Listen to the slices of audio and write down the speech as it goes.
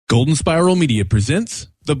Golden Spiral Media presents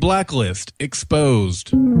The Blacklist Exposed.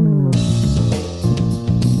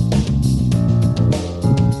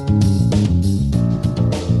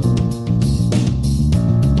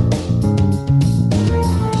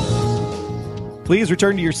 Please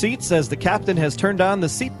return to your seats as the captain has turned on the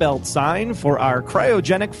seatbelt sign for our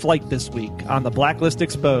cryogenic flight this week on The Blacklist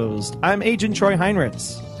Exposed. I'm Agent Troy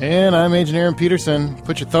Heinrichs. And I'm Agent Aaron Peterson.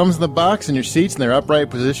 Put your thumbs in the box and your seats in their upright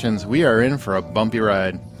positions. We are in for a bumpy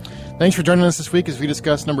ride. Thanks for joining us this week as we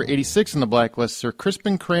discuss number 86 on the Blacklist, Sir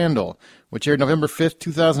Crispin Crandall, which aired November 5th,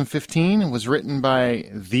 2015, and was written by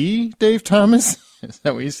the Dave Thomas. Is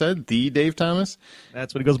that what you said? The Dave Thomas?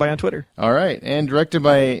 That's what he goes by on Twitter. All right. And directed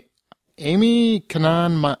by Amy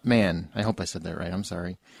Kanan Mann. I hope I said that right. I'm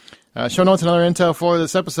sorry. Show notes and other intel for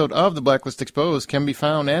this episode of The Blacklist Exposed can be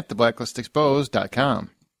found at theblacklistexposed.com.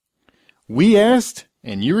 We asked,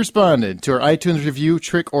 and you responded to our iTunes review,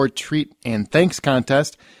 trick or treat, and thanks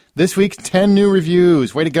contest. This week's 10 new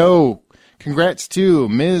reviews. Way to go. Congrats to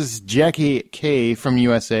Ms. Jackie K. from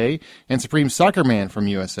USA and Supreme Soccer Man from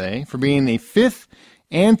USA for being the 5th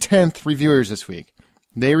and 10th reviewers this week.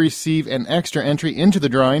 They receive an extra entry into the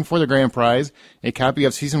drawing for the grand prize, a copy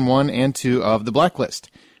of Season 1 and 2 of The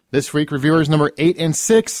Blacklist. This week, reviewers number 8 and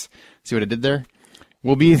 6, see what I did there,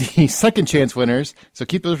 will be the second chance winners, so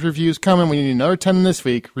keep those reviews coming. We need another 10 this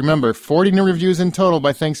week. Remember, 40 new reviews in total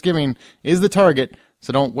by Thanksgiving is the target,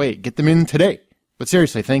 so don't wait. Get them in today. But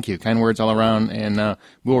seriously, thank you. Kind words all around, and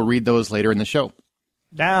we'll read those later in the show.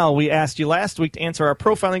 Now, we asked you last week to answer our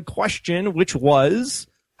profiling question, which was,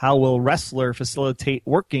 how will Ressler facilitate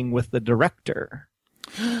working with the director?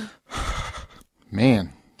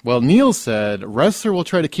 Man. Well, Neil said, Ressler will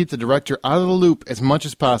try to keep the director out of the loop as much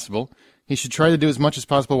as possible. He should try to do as much as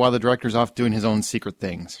possible while the director's off doing his own secret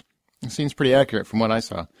things. It seems pretty accurate from what I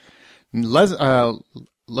saw. Leslie?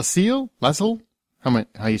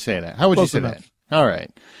 How you say that? How would Close you say enough. that? All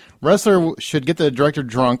right. Ressler should get the director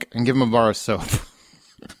drunk and give him a bar of soap.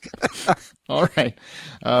 All right.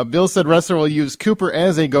 Bill said Ressler will use Cooper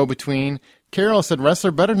as a go-between. Carol said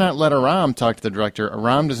Ressler better not let Aram talk to the director.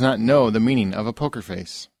 Aram does not know the meaning of a poker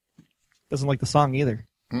face. Doesn't like the song either.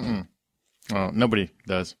 Oh, nobody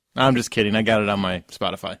does. I'm just kidding. I got it on my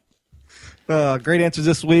Spotify. Great answers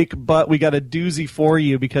this week, but we got a doozy for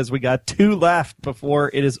you because we got 2 left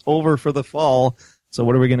before it is over for the fall. So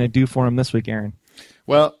what are we going to do for him this week, Aaron?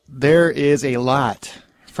 Well, there is a lot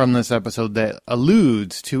from this episode that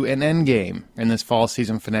alludes to an endgame in this fall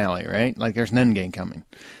season finale, right? Like there's an endgame coming.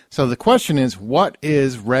 So the question is, what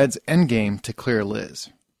is Red's endgame to clear Liz?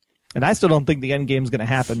 And I still don't think the endgame is going to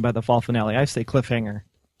happen by the fall finale. I say cliffhanger.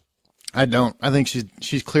 I don't. I think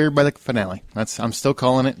she's cleared by the finale. I'm still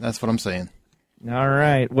calling it. That's what I'm saying. All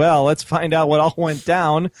right. Well, let's find out what all went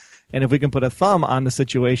down and if we can put a thumb on the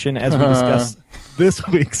situation as we discuss this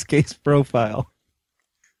week's case profile.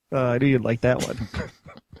 I knew you'd like that one.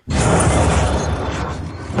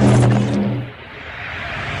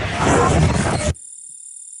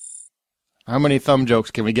 How many thumb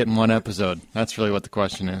jokes can we get in one episode? That's really what the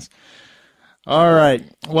question is. All right.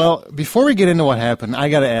 Well, before we get into what happened, I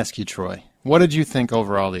got to ask you, Troy, what did you think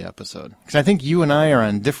overall of the episode? Because I think you and I are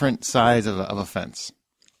on different sides of a fence.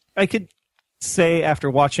 I could say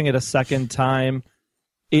after watching it a second time,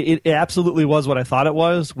 it absolutely was what I thought it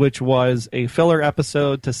was, which was a filler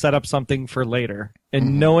episode to set up something for later.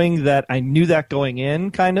 And knowing that I knew that going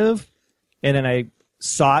in, kind of, and then I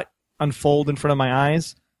saw it unfold in front of my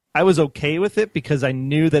eyes, I was okay with it because I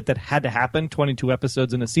knew that had to happen. 22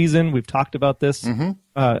 episodes in a season. We've talked about this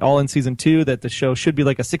all in season 2, that the show should be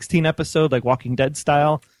like a 16 episode, like Walking Dead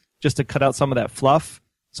style, just to cut out some of that fluff.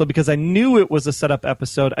 So because I knew it was a setup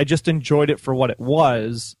episode, I just enjoyed it for what it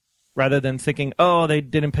was, rather than thinking, oh, they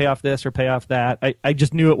didn't pay off this or pay off that. I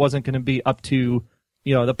just knew it wasn't going to be up to,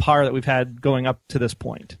 the par that we've had going up to this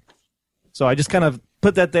point. So I just kind of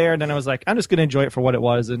put that there, and then I was like, I'm just going to enjoy it for what it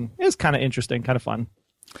was, and it was kind of interesting, kind of fun.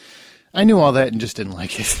 I knew all that and just didn't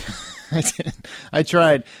like it. I didn't. I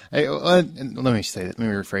tried. Let me say that. Let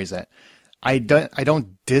me rephrase that. I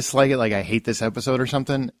don't dislike it like I hate this episode or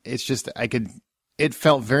something. It's just it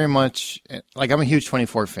felt very much like I'm a huge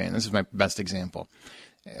 24 fan. This is my best example.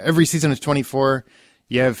 Every season is 24.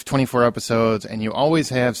 You have 24 episodes, and you always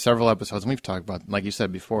have several episodes, and we've talked about, like you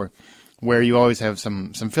said before, where you always have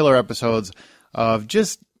some filler episodes of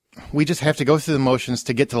we just have to go through the motions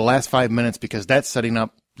to get to the last 5 minutes because that's setting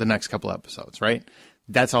up the next couple episodes, right?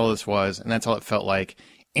 That's all this was, and that's all it felt like.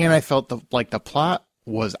 And I felt like the plot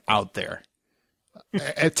was out there.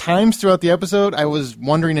 At times throughout the episode, I was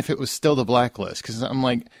wondering if it was still the Blacklist, because I'm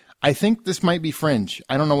like, I think this might be Fringe.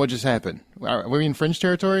 I don't know what just happened. Are we in Fringe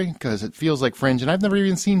territory? Because it feels like Fringe, and I've never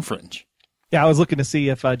even seen Fringe. Yeah, I was looking to see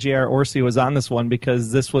if J.R. Orsi was on this one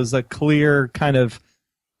because this was a clear kind of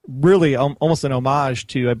really almost an homage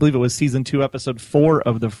to, I believe it was season 2, episode 4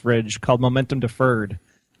 of The Fridge called Momentum Deferred.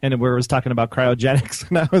 And where it was talking about cryogenics.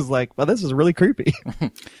 And I was like, well, this is really creepy.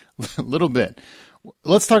 A little bit.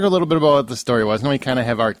 Let's talk a little bit about what the story was. Now we kind of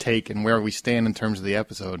have our take and where we stand in terms of the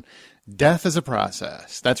episode. Death is a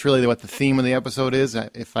process. That's really what the theme of the episode is,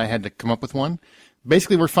 if I had to come up with one.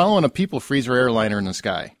 Basically, we're following a people freezer airliner in the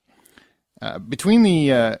sky. In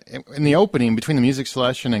the opening, between the music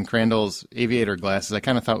selection and Crandall's aviator glasses, I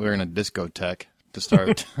kind of thought we were in a discotheque to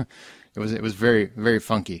start. It was very, very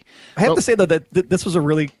funky. I have to say, though, that this was a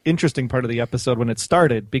really interesting part of the episode when it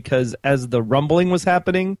started, because as the rumbling was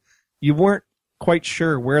happening, you weren't quite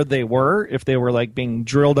sure where they were, if they were like being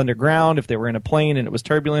drilled underground, if they were in a plane and it was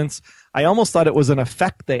turbulence. I almost thought it was an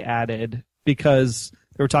effect they added because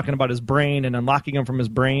they were talking about his brain and unlocking him from his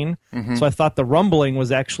brain. Mm-hmm. So I thought the rumbling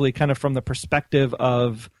was actually kind of from the perspective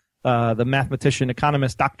of the mathematician,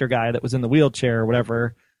 economist, doctor guy that was in the wheelchair or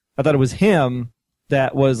whatever. I thought it was him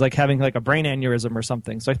that was like having like a brain aneurysm or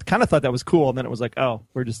something. So I kind of thought that was cool. And then it was like, oh,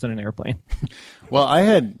 we're just in an airplane. Well, I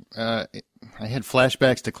had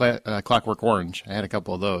flashbacks to Clockwork Orange. I had a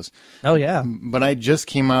couple of those. Oh, yeah. But I just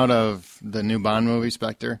came out of the new Bond movie,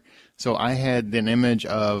 Spectre. So I had an image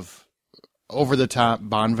of over-the-top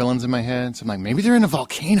Bond villains in my head. So I'm like, maybe they're in a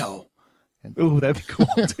volcano. Ooh, that'd be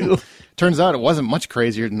cool, too. Turns out it wasn't much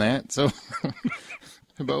crazier than that. So,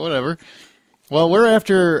 but whatever. Well, we're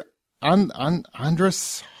after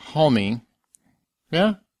Andras Holme.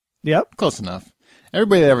 Yeah? Yep. Close enough.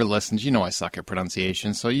 Everybody that ever listens, you know I suck at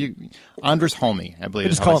pronunciation. So Andras Holme, I believe.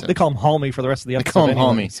 They call him Holme for the rest of the episode. They call him anyway,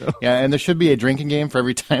 Holme. So. Yeah, and there should be a drinking game for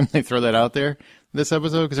every time they throw that out there this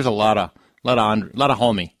episode, because there's a lot of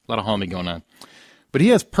Holme going on. But he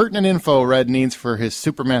has pertinent info Red needs for his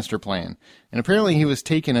supermaster plan. And apparently he was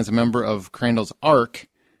taken as a member of Crandall's Ark,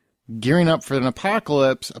 gearing up for an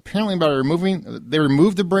apocalypse, apparently they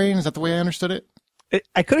removed the brain. Is that the way I understood it?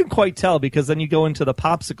 I couldn't quite tell, because then you go into the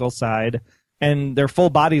popsicle side and their full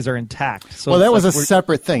bodies are intact. So well, that was a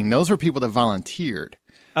separate thing. Those were people that volunteered.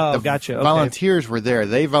 Oh, gotcha. Okay. Volunteers were there.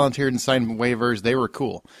 They volunteered and signed waivers. They were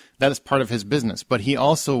cool. That is part of his business. But he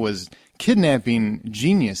also was kidnapping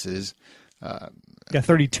geniuses. Yeah,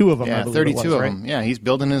 32 of them. Yeah, I believe 32 of right? them. Yeah, he's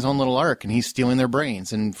building his own little ark, and he's stealing their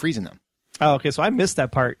brains and freezing them. Oh, okay. So I missed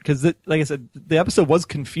that part because, like I said, the episode was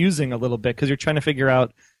confusing a little bit because you're trying to figure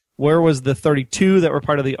out where was the 32 that were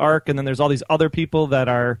part of the ark, and then there's all these other people that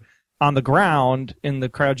are on the ground in the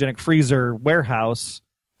cryogenic freezer warehouse,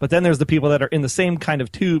 but then there's the people that are in the same kind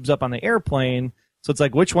of tubes up on the airplane. So it's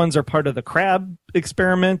like, which ones are part of the crab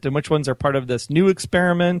experiment and which ones are part of this new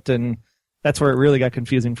experiment, and that's where it really got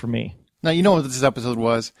confusing for me. Now, you know what this episode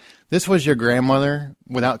was? This was your grandmother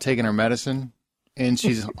without taking her medicine, and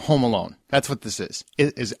she's home alone. That's what this is.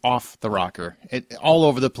 It is off the rocker. All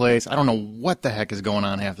over the place. I don't know what the heck is going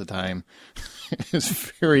on half the time.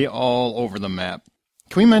 It's very all over the map.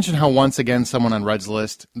 Can we mention how once again someone on Red's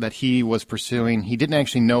list that he was pursuing, he didn't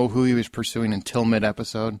actually know who he was pursuing until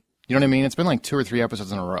mid-episode? You know what I mean? It's been like 2 or 3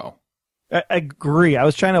 episodes in a row. I agree. I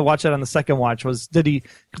was trying to watch it on the second watch. Because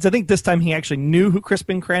I think this time he actually knew who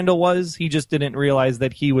Crispin Crandall was. He just didn't realize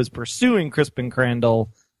that he was pursuing Crispin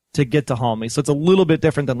Crandall to get to Holme. So it's a little bit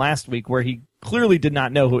different than last week, where he clearly did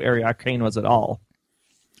not know who Ariok Kane was at all.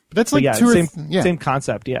 But that's like same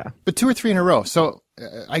concept, yeah. But 2 or 3 in a row. So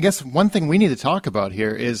I guess one thing we need to talk about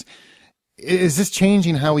here is this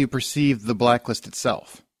changing how we perceive the Blacklist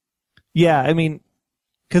itself? Yeah, I mean,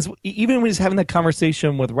 because even when he's having that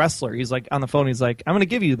conversation with Ressler, he's like on the phone, he's like, I'm going to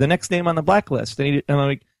give you the next name on the Blacklist. And I'm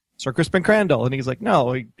like, Sir Crispin Crandall. And he's like,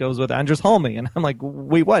 no, he goes with Andras Holme. And I'm like,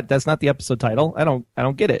 wait, what? That's not the episode title. I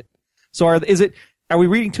don't get it. So are we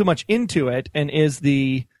reading too much into it? And is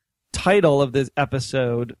the title of this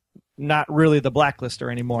episode not really the Blacklister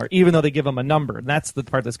anymore, even though they give him a number? And that's the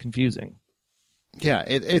part that's confusing. Yeah,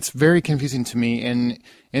 it's very confusing to me. And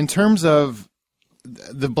in terms of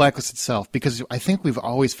the Blacklist itself, because I think we've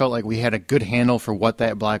always felt like we had a good handle for what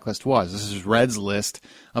that Blacklist was. This is Red's list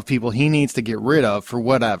of people he needs to get rid of for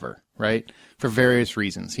whatever, right? For various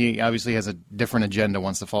reasons. He obviously has a different agenda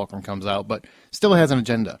once the Fulcrum comes out, but still has an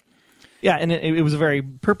agenda. Yeah, and it was a very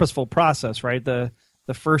purposeful process, right? The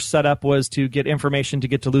first setup was to get information to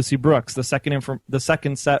get to Lucy Brooks. The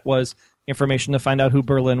second set was information to find out who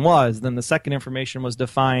Berlin was. Then the second information was to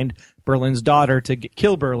find Berlin's daughter to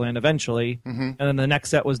kill Berlin eventually. Mm-hmm. And then the next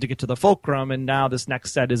set was to get to the Fulcrum. And now this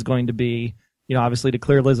next set is going to be, obviously to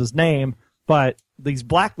clear Liz's name. But these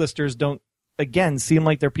Blacklisters don't, again, seem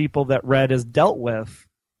like they're people that Red has dealt with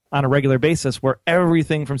on a regular basis, where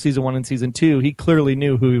everything from season 1 and season 2, he clearly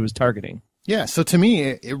knew who he was targeting. Yeah, so to me,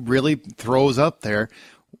 it really throws up there.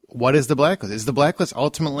 What is the blacklist? Is the blacklist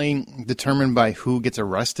ultimately determined by who gets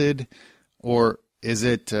arrested, or is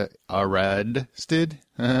it arrested?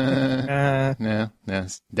 No,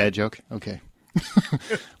 dad joke. Okay.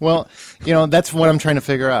 Well, that's what I'm trying to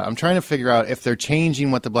figure out. I'm trying to figure out if they're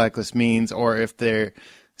changing what the blacklist means, or if they're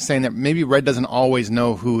saying that maybe Red doesn't always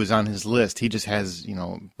know who is on his list. He just has,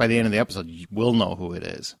 by the end of the episode, you will know who it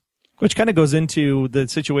is. Which kind of goes into the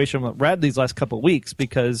situation with Red these last couple of weeks,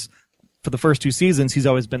 because for the first 2 seasons, he's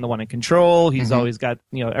always been the one in control. He's always got,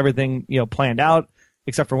 everything, planned out,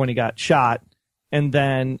 except for when he got shot. And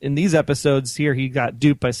then in these episodes here, he got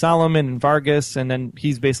duped by Solomon and Vargas, and then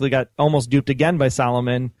he's basically got almost duped again by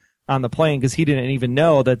Solomon on the plane because he didn't even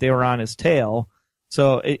know that they were on his tail.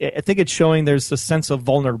 So I think it's showing there's a sense of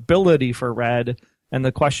vulnerability for Red. And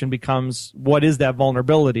the question becomes, what is that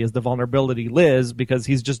vulnerability? Is the vulnerability Liz, because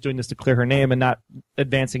he's just doing this to clear her name and not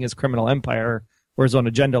advancing his criminal empire or his own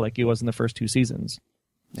agenda like he was in the first 2 seasons?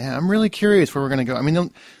 Yeah, I'm really curious where we're going to go. I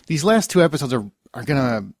mean, these last 2 episodes are going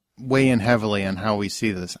to weigh in heavily on how we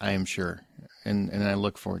see this, I am sure. And I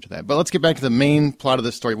look forward to that. But let's get back to the main plot of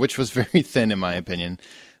the story, which was very thin in my opinion.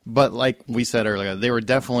 But like we said earlier, they were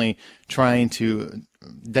definitely trying to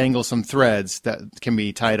dangle some threads that can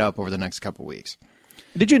be tied up over the next couple weeks.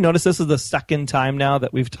 Did you notice this is the second time now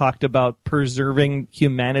that we've talked about preserving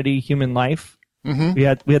humanity, human life? Mm-hmm. We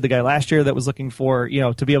had the guy last year that was looking for,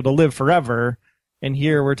 to be able to live forever. And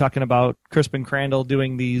here we're talking about Crispin Crandall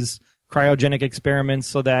doing these cryogenic experiments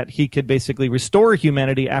so that he could basically restore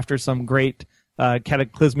humanity after some great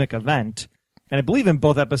cataclysmic event. And I believe in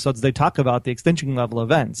both episodes they talk about the extinction level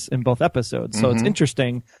events in both episodes. So It's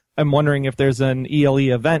interesting. I'm wondering if there's an ELE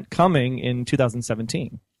event coming in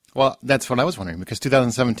 2017. Well, that's what I was wondering, because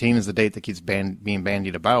 2017 is the date that keeps being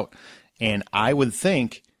bandied about. And I would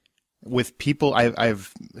think with people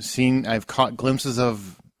I've caught glimpses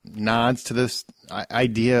of nods to this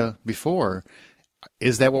idea before.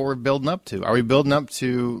 Is that what we're building up to? Are we building up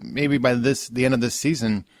to maybe by the end of this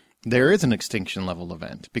season, there is an extinction level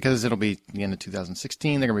event? Because it'll be the end of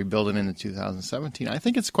 2016. They're going to be building into 2017. I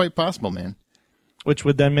think it's quite possible, man. Which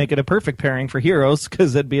would then make it a perfect pairing for Heroes,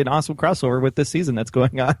 because it'd be an awesome crossover with this season that's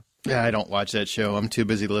going on. Yeah, I don't watch that show. I'm too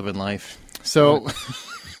busy living life. So,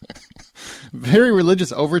 very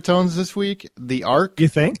religious overtones this week. The Ark. You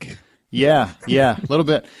think? Yeah, a little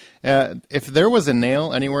bit. If there was a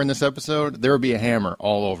nail anywhere in this episode, there would be a hammer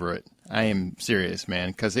all over it. I am serious,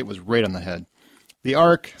 man, because it was right on the head. The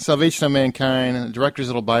Ark, Salvation of Mankind, the director's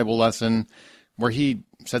little Bible lesson, where he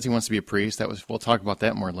says he wants to be a priest. We'll talk about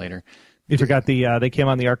that more later. You forgot they came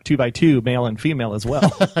on the Ark 2x2, male and female as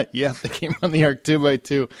well. Yeah, they came on the Ark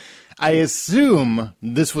 2x2. I assume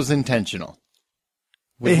this was intentional.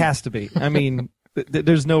 It has to be. I mean,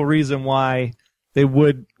 there's no reason why they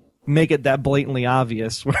would make it that blatantly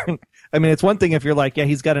obvious. I mean, it's one thing if you're like, yeah,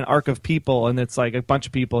 he's got an arc of people and it's like a bunch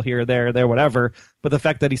of people here, there, whatever. But the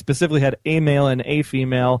fact that he specifically had a male and a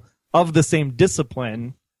female of the same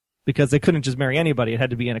discipline, because they couldn't just marry anybody. It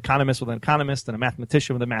had to be an economist with an economist and a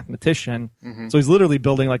mathematician with a mathematician. Mm-hmm. So he's literally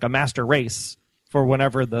building like a master race for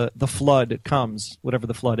whenever the flood comes, whatever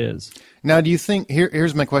the flood is. Now, do you think,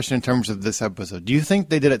 here's my question in terms of this episode. Do you think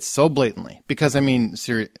they did it so blatantly? Because, I mean,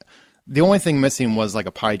 the only thing missing was like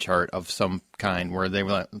a pie chart of some kind where they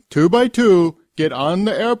were like, 2x2, get on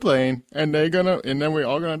the airplane, and then we're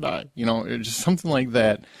all gonna die. Just something like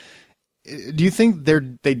that. Do you think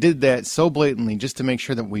they did that so blatantly just to make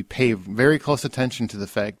sure that we pay very close attention to the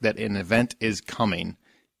fact that an event is coming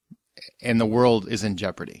and the world is in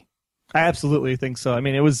jeopardy? I absolutely think so. I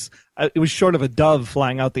mean, it was short of a dove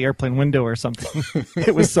flying out the airplane window or something.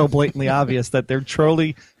 It was so blatantly obvious that they're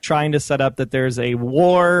truly trying to set up that there's a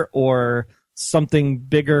war or something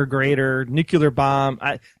bigger, greater, nuclear bomb.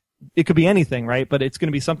 It could be anything, right? But it's going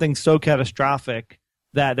to be something so catastrophic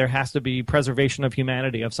that there has to be preservation of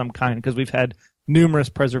humanity of some kind, because we've had numerous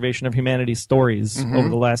preservation of humanity stories over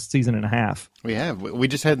the last season and a half. We have. We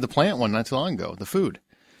just had the plant one not too long ago, the food.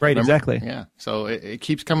 Right, remember? Exactly. Yeah, so it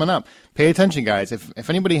keeps coming up. Pay attention, guys. If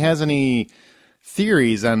anybody has any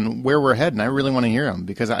theories on where we're heading, I really want to hear them,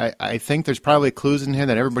 because I think there's probably clues in here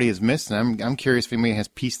that everybody has missed, and I'm curious if anybody has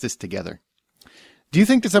pieced this together. Do you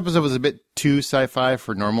think this episode was a bit too sci-fi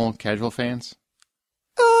for normal, casual fans?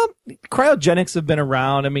 Cryogenics have been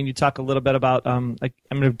around. I mean, you talk a little bit about, I'm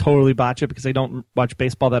going to totally botch it because I don't watch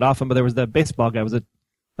baseball that often, but there was the baseball guy. Was it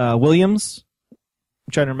Williams?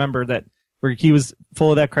 I'm trying to remember that, where he was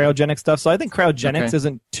full of that cryogenic stuff. So I think cryogenics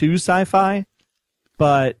isn't too sci-fi,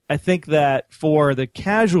 but I think that for the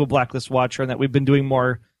casual Blacklist watcher, and that we've been doing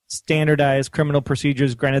more standardized criminal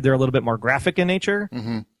procedures, granted they're a little bit more graphic in nature,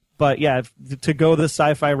 But yeah, to go the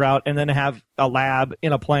sci-fi route and then have a lab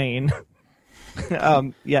in a plane,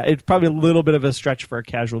 yeah, it's probably a little bit of a stretch for a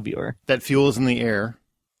casual viewer. That fuel's in the air.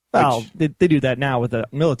 Well, they do that now with the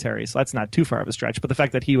military, so that's not too far of a stretch. But the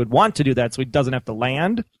fact that he would want to do that so he doesn't have to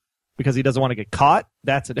land because he doesn't want to get caught,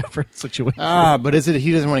 that's a different situation. But is it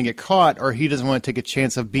he doesn't want to get caught or he doesn't want to take a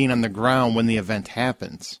chance of being on the ground when the event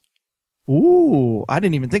happens? Ooh, I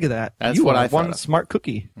didn't even think of that. That's what I thought. One smart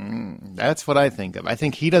cookie. That's what I think of. I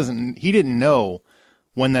think he didn't know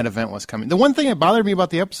when that event was coming. The one thing that bothered me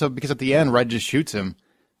about the episode, because at the end, Red just shoots him,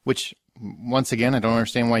 which, once again, I don't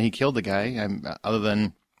understand why he killed the guy, other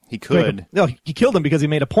than he could. No, he killed him because he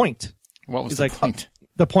made a point. What was the point?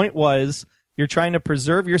 The point was, you're trying to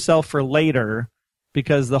preserve yourself for later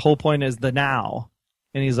because the whole point is the now.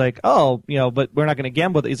 And he's like, oh, but we're not going to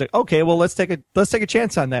gamble with it. He's like, okay, well, let's take a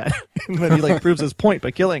chance on that. And then he proves his point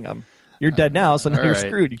by killing him. You're dead now, so now you're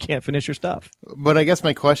screwed. You can't finish your stuff. But I guess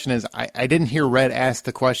my question is, I didn't hear Red ask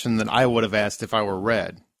the question that I would have asked if I were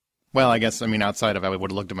Red. Well, outside of I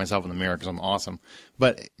would have looked at myself in the mirror because I'm awesome.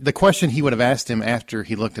 But the question he would have asked him after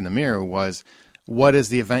he looked in the mirror was, what is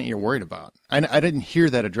the event you're worried about? I didn't hear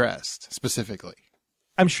that addressed specifically.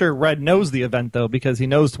 I'm sure Red knows the event, though, because he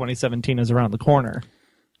knows 2017 is around the corner.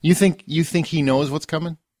 You think he knows what's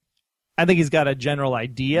coming? I think he's got a general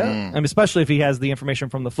idea, and especially if he has the information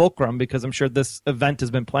from the Fulcrum, because I'm sure this event has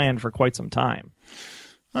been planned for quite some time.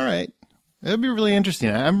 All right. It'll be really interesting.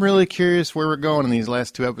 I'm really curious where we're going in these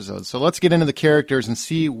last 2 episodes. So let's get into the characters and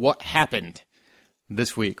see what happened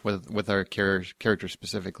this week with our characters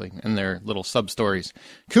specifically and their little sub-stories.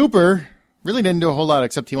 Cooper really didn't do a whole lot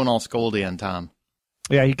except he went all scoldy on Tom.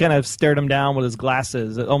 Yeah, he kind of stared him down with his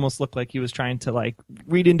glasses. It almost looked like he was trying to,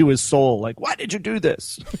 read into his soul. Why did you do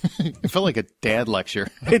this? It felt like a dad lecture.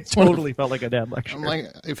 It totally felt like a dad lecture. I'm like,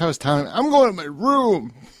 if I was telling him, I'm going to my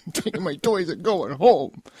room, taking my toys and going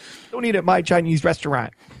home. Don't eat at my Chinese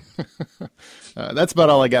restaurant. That's about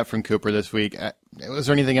all I got from Cooper this week. Was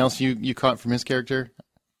there anything else you caught from his character?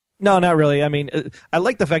 No, not really. I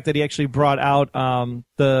like the fact that he actually brought out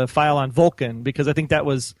the file on Vulcan, because I think that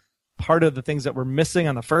was part of the things that were missing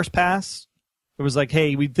on the first pass. It was like,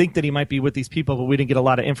 hey, we think that he might be with these people, but we didn't get a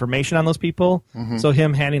lot of information on those people. Mm-hmm. So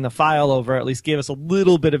him handing the file over at least gave us a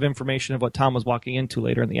little bit of information of what Tom was walking into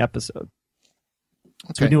later in the episode.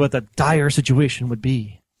 Okay. So we knew what the dire situation would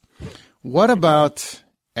be. What about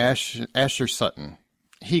Asher Sutton?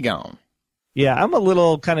 He gone. Yeah, I'm a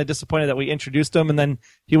little kind of disappointed that we introduced him, and then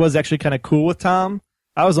he was actually kind of cool with Tom.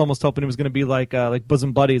 I was almost hoping it was going to be like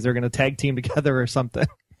bosom buddies. They're going to tag team together or something.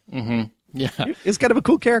 Mm-hmm. Yeah, it's kind of a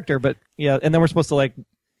cool character, but yeah. And then we're supposed to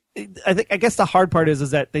I guess the hard part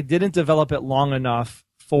is that they didn't develop it long enough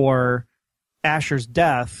for Asher's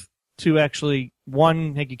death to actually,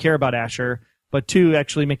 one, make you care about Asher, but two,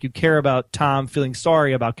 actually make you care about Tom feeling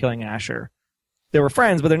sorry about killing Asher. They were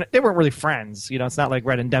friends, but they weren't really friends. It's not like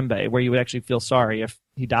Red and Dembe where you would actually feel sorry if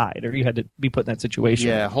he died or you had to be put in that situation.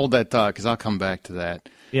 Yeah, hold that thought because I'll come back to that.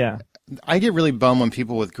 Yeah. I get really bummed when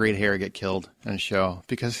people with great hair get killed in a show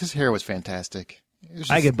because his hair was fantastic.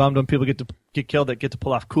 I get bummed when people get killed that get to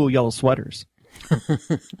pull off cool yellow sweaters.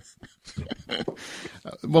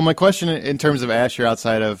 Well, my question in terms of Asher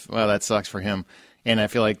outside of, well, that sucks for him, and I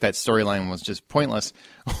feel like that storyline was just pointless.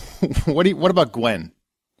 What about Gwen?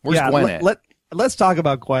 Where's Gwen at? Let's talk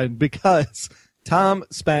about Gwen because Tom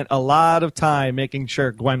spent a lot of time making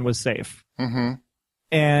sure Gwen was safe. Mm-hmm.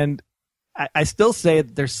 And I still say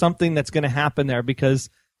that there's something that's going to happen there because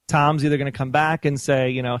Tom's either going to come back and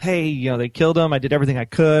say, hey, they killed him. I did everything I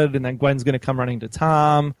could. And then Gwen's going to come running to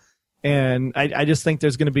Tom. And I just think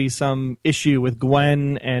there's going to be some issue with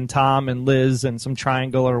Gwen and Tom and Liz and some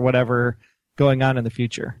triangle or whatever going on in the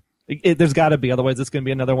future. There's got to be. Otherwise, it's going to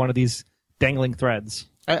be another one of these dangling threads.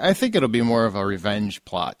 I think it'll be more of a revenge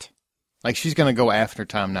plot. Like, she's going to go after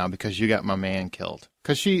Tom now because you got my man killed.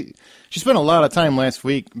 Because she spent a lot of time last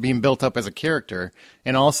week being built up as a character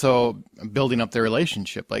and also building up their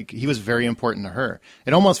relationship. Like, he was very important to her.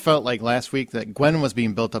 It almost felt like last week that Gwen was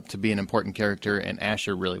being built up to be an important character and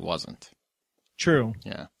Asher really wasn't. True.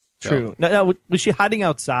 Yeah. True. Now, was she hiding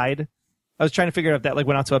outside? I was trying to figure out if that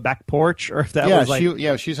went out to a back porch or if that was like...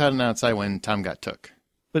 she was hiding outside when Tom got took.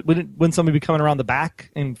 But wouldn't somebody be coming around the back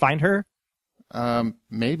and find her?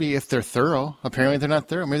 Maybe if they're thorough. Apparently they're not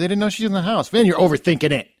thorough. Maybe they didn't know she's in the house. Man, you're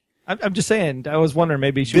overthinking it. I'm just saying. I was wondering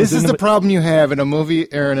maybe she. This is the problem you have in a movie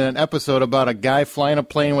or in an episode about a guy flying a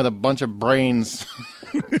plane with a bunch of brains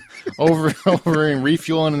over and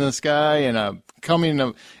refueling in the sky and coming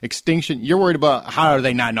of extinction. You're worried about how do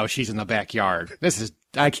they not know she's in the backyard?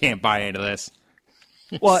 I can't buy into this.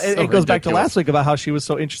 Well, it goes back to last week about how she was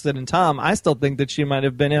so interested in Tom. I still think that she might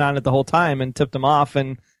have been in on it the whole time and tipped him off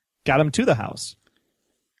and got him to the house.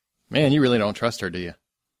 Man, you really don't trust her, do you?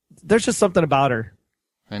 There's just something about her.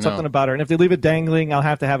 I know. Something about her. And if they leave it dangling, I'll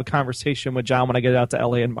have to have a conversation with John when I get out to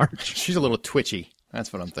LA in March. She's a little twitchy.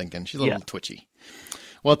 That's what I'm thinking. She's a little twitchy.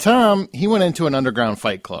 Well, Tom, he went into an underground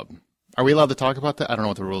fight club. Are we allowed to talk about that? I don't know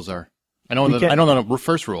what the rules are. I know the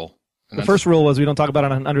first rule. The first rule was we don't talk about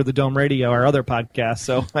it on Under the Dome Radio, our other podcast.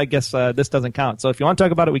 So I guess this doesn't count. So if you want to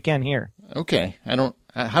talk about it, we can here. Okay. I don't.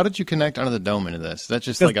 How did you connect Under the Dome into this? That's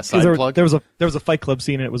just like a side plug? There was a Fight Club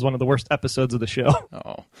scene, and it was one of the worst episodes of the show.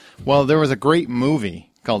 Oh. Well, there was a great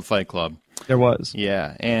movie called Fight Club. There was.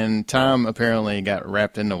 Yeah, and Tom apparently got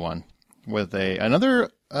wrapped into one with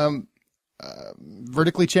another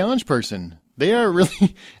vertically challenged person. They are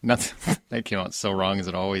really not. That came out so wrong as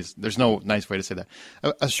it always. There's no nice way to say that.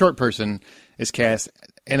 A short person is cast,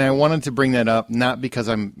 and I wanted to bring that up not because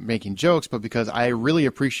I'm making jokes, but because I really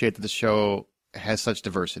appreciate that the show has such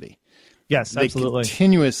diversity. Yes, absolutely. They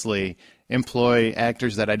continuously employ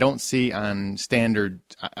actors that I don't see on standard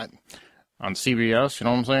on CBS. You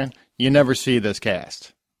know what I'm saying? You never see this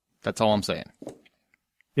cast. That's all I'm saying.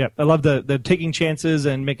 Yeah, I love the taking chances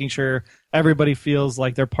and making sure everybody feels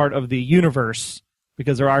like they're part of the universe,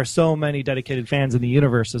 because there are so many dedicated fans in the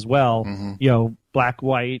universe as well. Mm-hmm. You know, black,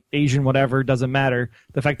 white, Asian, whatever, doesn't matter.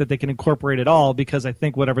 The fact that they can incorporate it all, because I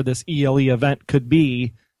think whatever this ELE event could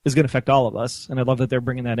be is going to affect all of us, and I love that they're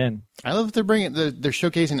bringing that in. I love that they're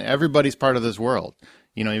showcasing everybody's part of this world.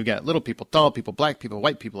 You know, you've got little people, tall people, black people,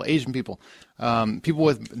 white people, Asian people, people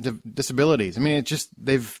with disabilities. I mean,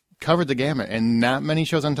 they've covered the gamut, and not many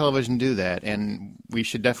shows on television do that, and we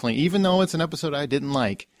should definitely, even though it's an episode I didn't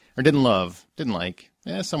like,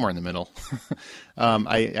 somewhere in the middle,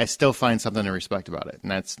 I still find something to respect about it,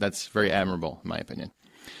 and that's very admirable, in my opinion.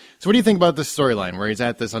 So what do you think about this storyline where he's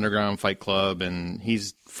at this underground fight club and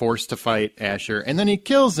he's forced to fight Asher, and then he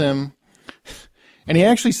kills him, and he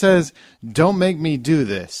actually says, "Don't make me do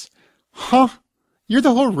this." Huh? You're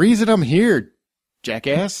the whole reason I'm here,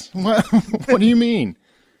 jackass. What do you mean?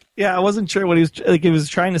 Yeah, I wasn't sure what he was like. He was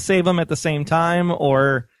trying to save him at the same time,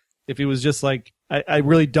 or if he was just like, I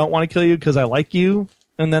really don't want to kill you because I like you.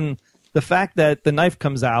 And then the fact that the knife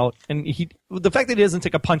comes out, and the fact that he doesn't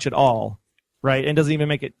take a punch at all, right, and doesn't even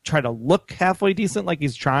make it try to look halfway decent like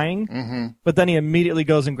he's trying, mm-hmm. but then he immediately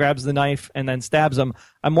goes and grabs the knife and then stabs him.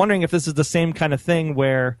 I'm wondering if this is the same kind of thing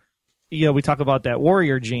where, you know, we talk about that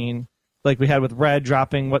warrior gene, like we had with Red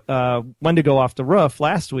dropping Wendigo off the roof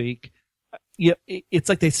last week. Yeah, it's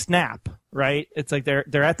like they snap, right? It's like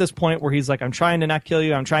they're at this point where he's like, I'm trying to not kill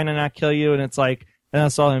you, and it's like, and I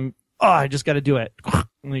saw him, I just got to do it,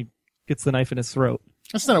 and he gets the knife in his throat.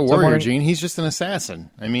 That's not a warrior gene. He's just an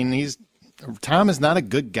assassin. I mean, Tom is not a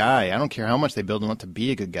good guy. I don't care how much they build him up to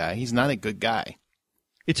be a good guy. He's not a good guy.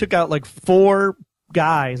 He took out like 4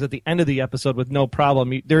 guys at the end of the episode with no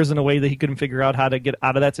problem. There isn't a way that he couldn't figure out how to get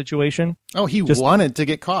out of that situation. Oh, he wanted to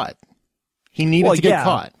get caught. He needed to get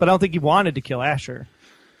caught. But I don't think he wanted to kill Asher.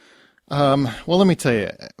 Well, let me tell you,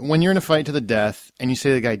 when you're in a fight to the death and you say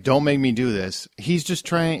to the guy, "Don't make me do this," he's just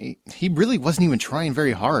trying. He really wasn't even trying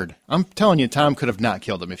very hard. I'm telling you, Tom could have not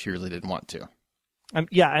killed him if he really didn't want to. I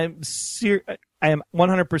am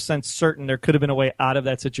 100% certain there could have been a way out of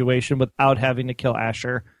that situation without having to kill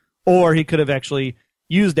Asher. Or he could have actually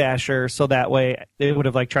used Asher so that way they would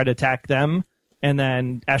have like tried to attack them, and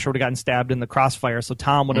then Asher would have gotten stabbed in the crossfire, so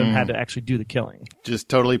Tom would have had to actually do the killing. Just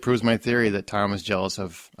totally proves my theory that Tom is jealous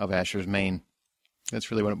of Asher's mane. That's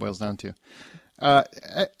really what it boils down to.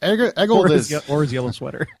 Eggold or his yellow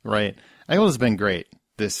sweater. Right. Eggold has been great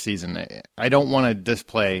this season. I don't want to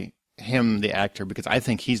display him, the actor, because I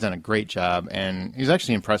think he's done a great job, and he's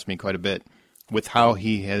actually impressed me quite a bit with how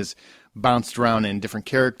he has bounced around in different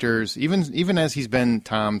characters, even as he's been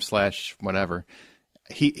Tom / whatever.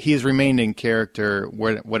 He has remained in character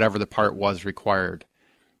whatever the part was required,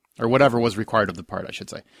 or whatever was required of the part, I should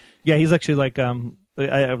say. Yeah, he's actually like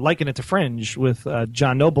I liken it to Fringe with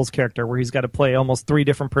John Noble's character, where he's got to play almost 3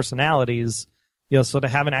 different personalities. You know, so to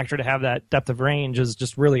have an actor to have that depth of range is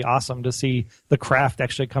just really awesome to see the craft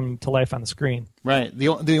actually come to life on the screen. Right. The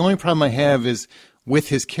only problem I have is with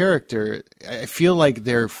his character. I feel like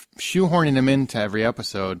they're shoehorning him into every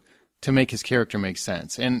episode to make his character make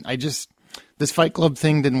sense, and this Fight Club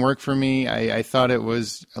thing didn't work for me. I thought it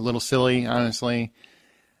was a little silly, honestly.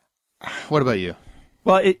 What about you?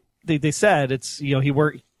 Well, they said it's, you know,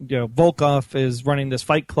 Volkov is running this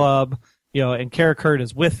Fight Club, you know, and Karakurt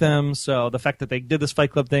is with him. So the fact that they did this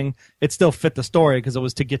Fight Club thing, it still fit the story because it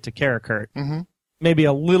was to get to Karakurt. Mm-hmm. Maybe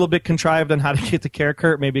a little bit contrived on how to get to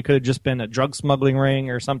Karakurt. Maybe it could have just been a drug smuggling ring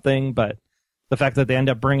or something. But the fact that they end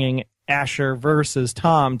up bringing Asher versus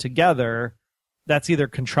Tom together, that's either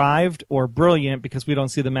contrived or brilliant because we don't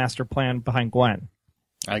see the master plan behind Gwen.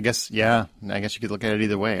 I guess you could look at it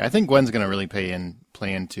either way. I think Gwen's going to really play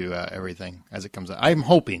into everything as it comes out. I'm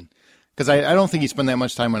hoping, because I don't think you spend that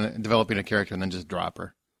much time on developing a character and then just drop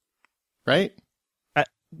her, right?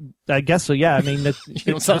 I guess so. Yeah, I mean, you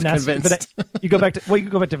don't sound convinced. You go back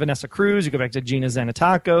to Vanessa Cruz. You go back to Gina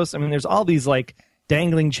Xanatakos. I mean, there's all these like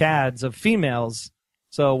dangling chads of females.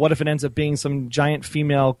 So what if it ends up being some giant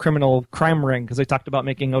female criminal crime ring? Because they talked about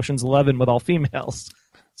making Ocean's 11 with all females.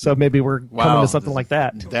 So maybe we're coming to something like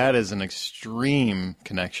that. That is an extreme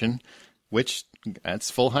connection, which that's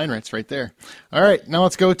full Heinrichs right there. All right, now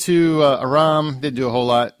let's go to Aram. Did do a whole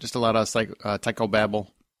lot, just a lot of psychobabble.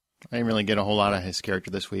 I didn't really get a whole lot of his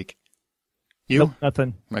character this week. You? Nope,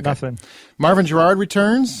 nothing. Okay. Nothing. Marvin Gerard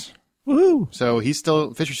returns. Woohoo! So he's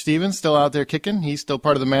still, Fisher Stevens still out there kicking. He's still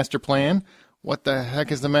part of the master plan. What the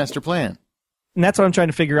heck is the master plan? And that's what I'm trying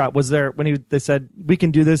to figure out. Was there, when they said, we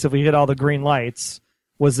can do this if we hit all the green lights,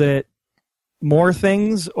 was it more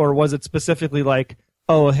things, or was it specifically like,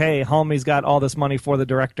 oh, hey, homie's got all this money for the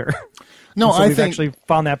director? No, so I we've think actually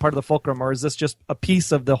found that part of the fulcrum, or is this just a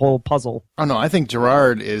piece of the whole puzzle? Oh, no, I think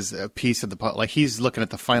Gerard is a piece of the puzzle. Like, he's looking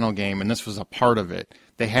at the final game, and this was a part of it.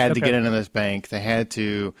 They had to get into this bank. They had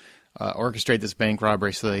to orchestrate this bank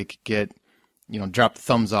robbery so they could get, drop the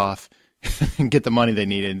thumbs off and get the money they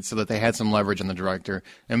needed so that they had some leverage on the director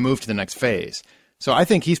and move to the next phase. So I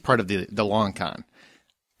think he's part of the long con.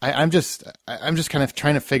 I'm just kind of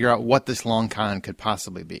trying to figure out what this long con could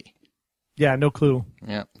possibly be. Yeah, no clue.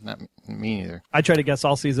 Yeah, not me either. I tried to guess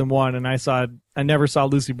all season 1, and I never saw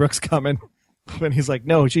Lucy Brooks coming. When he's like,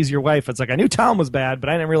 "No, she's your wife," it's like I knew Tom was bad, but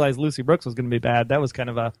I didn't realize Lucy Brooks was going to be bad. That was kind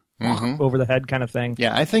of a over the head kind of thing.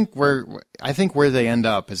 Yeah, I think where they end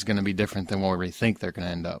up is going to be different than where we think they're going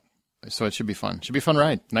to end up. So it should be fun. Should be a fun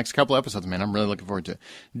ride. Next couple episodes, man. I'm really looking forward to it.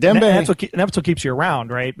 Dembe. And that's what keeps you around,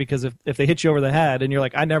 right? Because if they hit you over the head and you're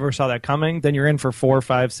like, I never saw that coming, then you're in for 4,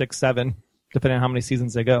 5, 6, 7, depending on how many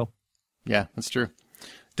seasons they go. Yeah, that's true.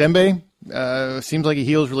 Dembe seems like he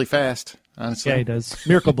heals really fast, honestly. Yeah, he does.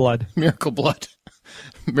 Miracle blood. Miracle blood.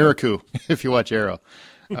 Miracle, if you watch Arrow.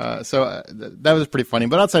 That was pretty funny.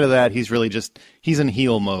 But outside of that, he's in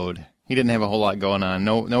heal mode. He didn't have a whole lot going on.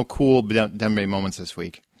 No cool Dembe moments this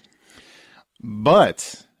week.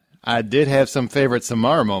 But I did have some favorite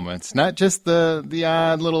Samar moments. Not just the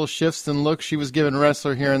odd little shifts and looks she was giving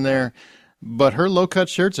Ressler here and there, but her low-cut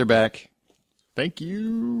shirts are back. Thank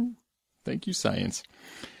you. Thank you, science.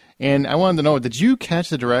 And I wanted to know, did you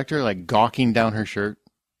catch the director gawking down her shirt?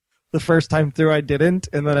 The first time through I didn't,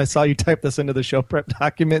 and then I saw you type this into the show prep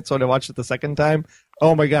document, so when I watched it the second time,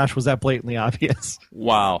 oh my gosh, was that blatantly obvious.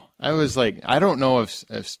 Wow. I was like, I don't know if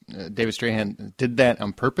David Strahan did that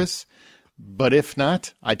on purpose, but if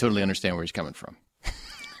not, I totally understand where he's coming from.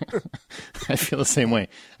 I feel the same way.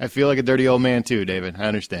 I feel like a dirty old man too, David. I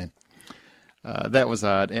understand. That was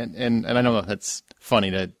odd, and I know that's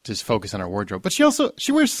funny to just focus on her wardrobe. But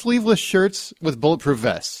she wears sleeveless shirts with bulletproof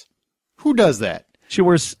vests. Who does that? She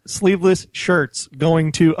wears sleeveless shirts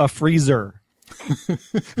going to a freezer.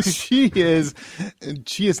 She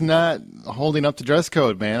is not holding up to dress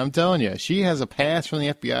code, man. I'm telling you. She has a pass from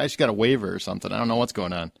the FBI. She's got a waiver or something. I don't know what's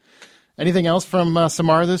going on. Anything else from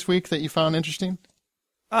Samar this week that you found interesting?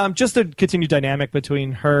 Just the continued dynamic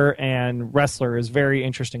between her and Ressler is very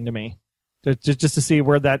interesting to me. Just to see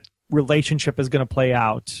where that relationship is going to play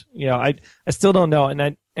out. I still don't know,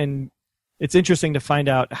 and it's interesting to find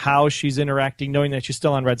out how she's interacting, knowing that she's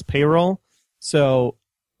still on Red's payroll. So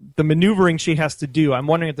the maneuvering she has to do, I'm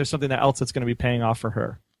wondering if there's something else that's going to be paying off for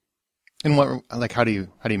her. And how do you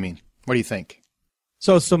mean? What do you think?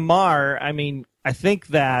 So Samar, I think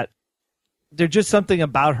that there's just something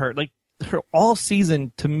about her, her all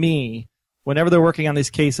season to me. Whenever they're working on these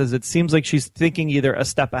cases, it seems like she's thinking either a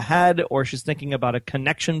step ahead or she's thinking about a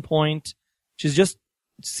connection point. She's just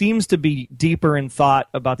seems to be deeper in thought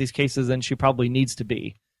about these cases than she probably needs to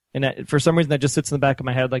be. And that, for some reason, that just sits in the back of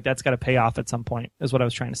my head, that's got to pay off at some point, is what I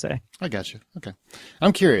was trying to say. I got you. Okay.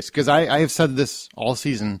 I'm curious, because I have said this all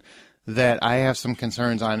season, that I have some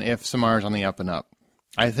concerns on if Samar's on the up and up.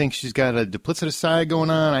 I think she's got a duplicitous side going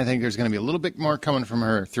on. I think there's going to be a little bit more coming from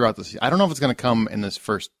her throughout the season. I don't know if it's going to come in this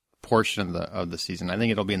first portion of the season. I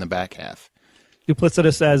think it'll be in the back half.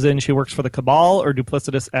 Duplicitous as in she works for the Cabal, or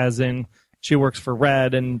duplicitous as in she works for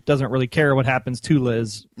Red and doesn't really care what happens to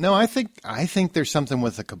Liz? No, I think there's something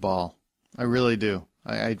with the Cabal. I really do.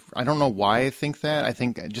 I don't know why I think that. I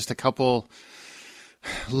think just a couple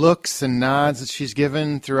looks and nods that she's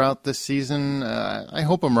given throughout this season. I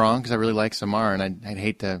hope I'm wrong, because I really like Samar, and I'd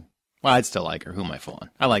hate to. Well, I'd still like her. Who am I fooling?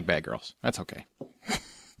 I like bad girls. That's okay.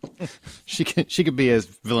 She could be as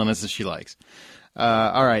villainous as she likes.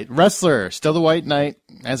 All right, Ressler, still the White Knight,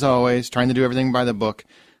 as always, trying to do everything by the book.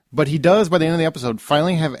 But he does, by the end of the episode,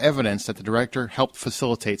 finally have evidence that the director helped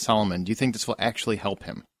facilitate Solomon. Do you think this will actually help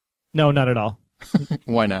him? No, not at all.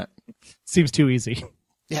 Why not? Seems too easy.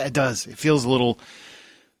 Yeah, it does. It feels a little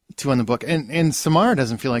too on the book. And Samara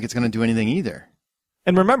doesn't feel like it's going to do anything either.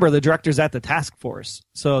 And remember, the director's at the task force.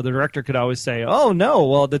 So the director could always say, oh, no,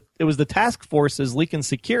 well, it was the task force's leak in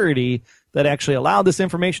security that actually allowed this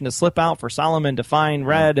information to slip out for Solomon to find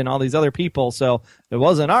Red and all these other people. So it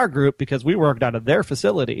wasn't our group because we worked out of their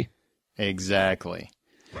facility. Exactly.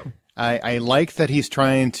 I like that he's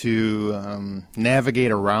trying to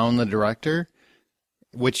navigate around the director,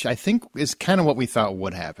 which I think is kind of what we thought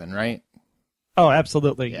would happen, right? Oh,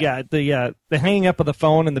 absolutely. Yeah. The hanging up of the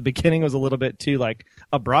phone in the beginning was a little bit too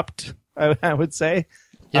abrupt, I would say.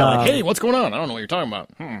 Yeah, hey, what's going on? I don't know what you're talking about.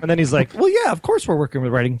 And then he's like, well, yeah, of course we're working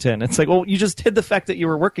with Reddington. It's like, well, you just hid the fact that you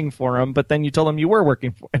were working for him, but then you told him you were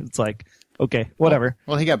working for him. It's like, okay, whatever.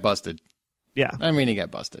 Well, he got busted. Yeah. I mean, he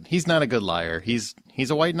got busted. He's not a good liar. He's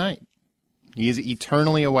a White Knight. He is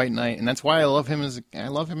eternally a White Knight, and that's why I love him as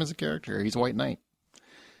a character. He's a White Knight.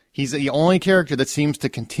 He's the only character that seems to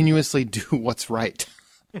continuously do what's right.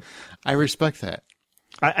 I respect that.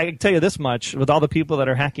 I can tell you this much. With all the people that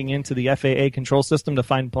are hacking into the FAA control system to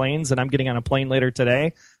find planes, and I'm getting on a plane later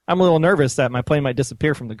today, I'm a little nervous that my plane might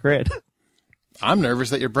disappear from the grid. I'm nervous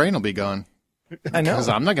that your brain will be gone. I know. Because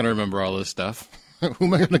I'm not going to remember all this stuff. Who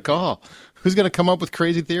am I going to call? Who's going to come up with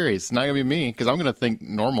crazy theories? It's not going to be me, because I'm going to think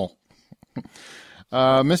normal.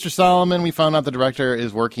 Mr. Solomon, we found out the director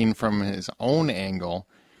is working from his own angle.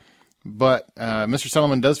 But Mr.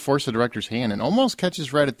 Solomon does force the director's hand and almost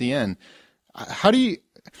catches Red at the end.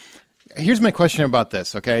 Here's my question about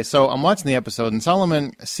this, okay? So I'm watching the episode, and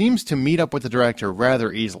Solomon seems to meet up with the director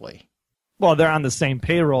rather easily. Well, they're on the same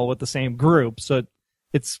payroll with the same group, so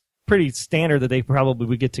it's pretty standard that they probably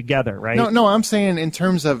would get together, right? No, I'm saying in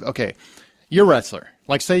terms of, okay, you're Ressler.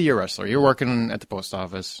 Like, say you're Ressler. You're working at the post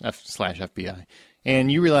office, /FBI.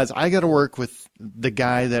 And you realize I got to work with the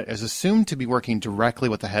guy that is assumed to be working directly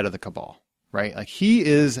with the head of the cabal, right? Like he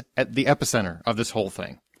is at the epicenter of this whole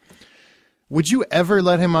thing. Would you ever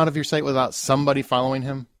let him out of your sight without somebody following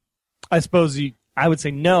him? I suppose I would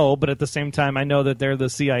say no, but at the same time, I know that they're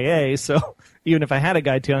the CIA, so even if I had a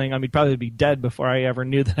guy tailing him, he'd probably be dead before I ever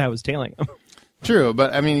knew that I was tailing him. True,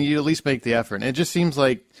 but I mean, you at least make the effort. And it just seems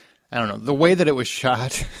like, I don't know, the way that it was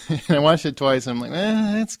shot, and I watched it twice, and I'm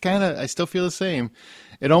like, it's kind of, I still feel the same.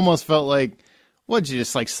 It almost felt like, what, did you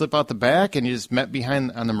just like slip out the back and you just met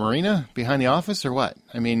on the marina, behind the office, or what?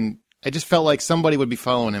 I mean, I just felt like somebody would be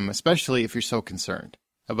following him, especially if you're so concerned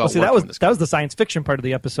about that was the science fiction part of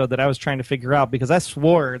the episode that I was trying to figure out, because I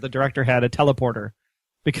swore the director had a teleporter,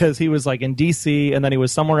 because he was like in DC, and then he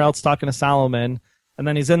was somewhere else talking to Solomon, and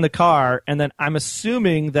then he's in the car, and then I'm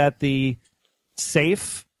assuming that the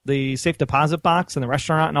safe deposit box and the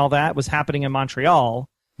restaurant and all that was happening in Montreal.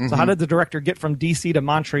 Mm-hmm. So how did the director get from DC to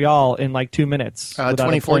Montreal in like 2 minutes?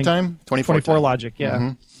 24 time? 24 time. Logic, yeah.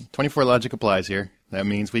 Mm-hmm. 24 logic applies here. That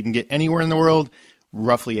means we can get anywhere in the world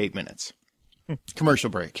roughly 8 minutes. Commercial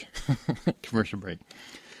break. Commercial break.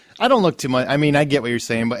 I don't look too much. I mean, I get what you're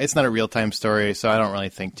saying, but it's not a real-time story, so I don't really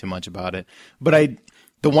think too much about it. But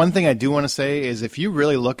the one thing I do want to say is if you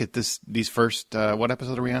really look at these first, what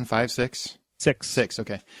episode are we on? 5, 6? 6,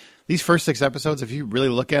 okay. These first 6 episodes, if you really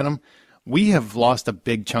look at them, we have lost a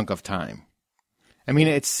big chunk of time. I mean,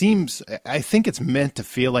 I think it's meant to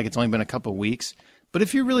feel like it's only been a couple of weeks, but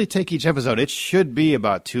if you really take each episode, it should be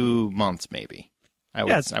about 2 months, maybe.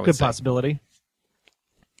 It's a good possibility.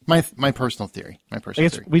 My personal theory.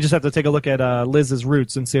 We just have to take a look at Liz's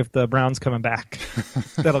roots and see if the brown's coming back.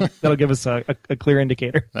 That'll give us a clear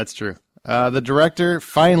indicator. That's true. The director,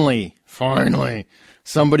 finally,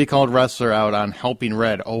 somebody called Ressler out on helping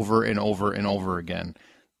Red over and over and over again.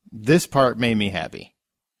 This part made me happy.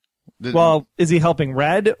 Well, is he helping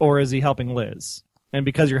Red or is he helping Liz? And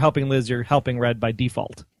because you're helping Liz, you're helping Red by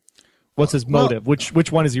default. What's his motive?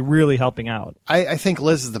 Which one is he really helping out? I think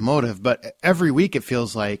Liz is the motive, but every week it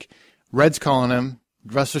feels like Red's calling him,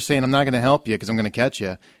 Ressler's saying, I'm not going to help you because I'm going to catch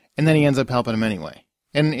you, and then he ends up helping him anyway.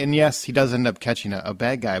 And yes, he does end up catching a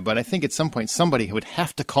bad guy, but I think at some point somebody would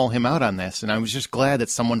have to call him out on this, and I was just glad that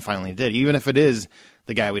someone finally did, even if it is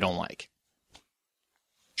the guy we don't like.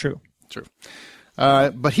 True.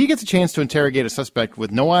 But he gets a chance to interrogate a suspect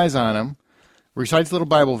with no eyes on him, recites a little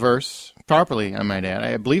Bible verse, properly, I might add.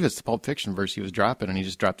 I believe it's the Pulp Fiction verse he was dropping, and he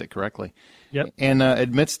just dropped it correctly. Yep. And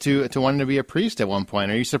admits to wanting to be a priest at one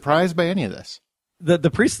point. Are you surprised by any of this?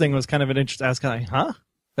 The priest thing was kind of an interesting. I was kind of like, huh?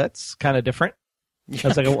 That's kind of different. Yeah. I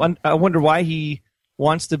was like, I wonder why he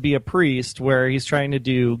wants to be a priest where he's trying to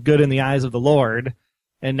do good in the eyes of the Lord,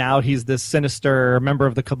 and now he's this sinister member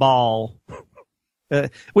of the cabal,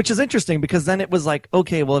 which is interesting because then it was like,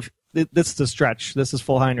 okay, well, if this is a stretch. This is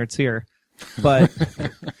full Heinrichs here. But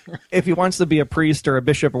if he wants to be a priest or a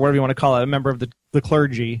bishop or whatever you want to call it, a member of the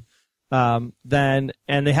clergy, then,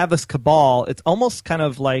 and they have this cabal, it's almost kind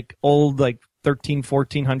of like old, like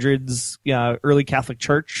 1400s early Catholic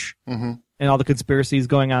Church and all the conspiracies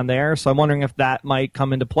going on there. So I'm wondering if that might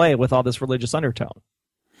come into play with all this religious undertone.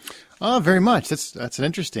 Oh, very much. That's an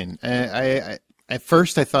interesting. I at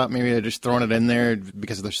first I thought maybe they're just throwing it in there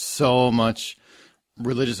because there's so much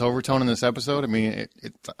religious overtone in this episode. I mean,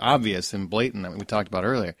 it's obvious and blatant that we talked about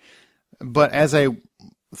earlier. But as I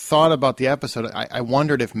thought about the episode, I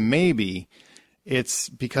wondered if maybe it's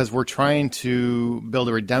because we're trying to build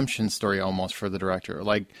a redemption story almost for the director,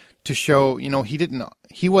 like to show,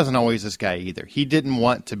 he wasn't always this guy either. He didn't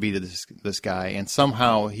want to be this guy, and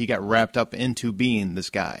somehow he got wrapped up into being this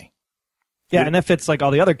guy. Yeah, and that fits like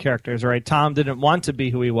all the other characters, right? Tom didn't want to be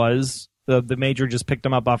who he was. The major just picked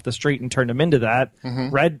him up off the street and turned him into that.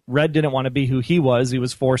 Red didn't want to be who he was. He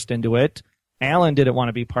was forced into it. Alan didn't want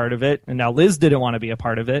to be part of it, and now Liz didn't want to be a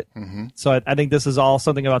part of it. So I think this is all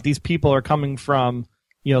something about these people are coming from,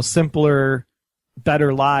 simpler,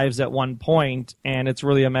 better lives at one point, and it's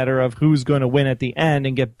really a matter of who's going to win at the end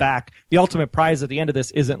and get back. The ultimate prize at the end of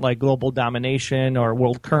this isn't like global domination or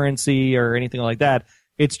world currency or anything like that.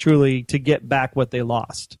 It's truly to get back what they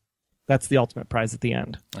lost. That's the ultimate prize at the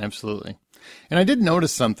end. Absolutely. And I did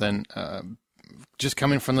notice something, just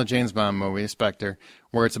coming from the James Bond movie, Spectre,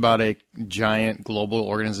 where it's about a giant global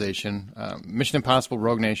organization. Mission Impossible,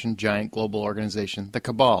 Rogue Nation, giant global organization. The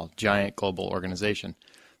Cabal, giant global organization.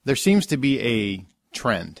 There seems to be a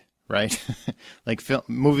trend, right? Like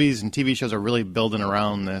movies and TV shows are really building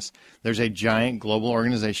around this. There's a giant global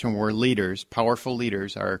organization where leaders, powerful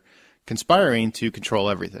leaders, are conspiring to control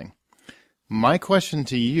everything. My question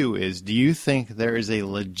to you is, do you think there is a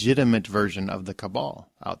legitimate version of the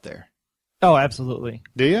Cabal out there? Oh, absolutely.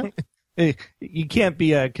 Do you? You can't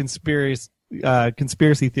be a conspiracy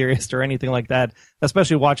theorist or anything like that,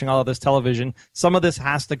 especially watching all of this television. Some of this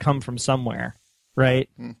has to come from somewhere, right?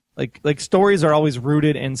 Like stories are always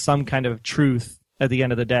rooted in some kind of truth at the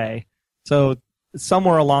end of the day. So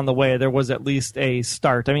somewhere along the way, there was at least a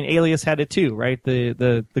start. I mean, Alias had it too, right?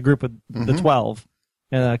 The group of the 12.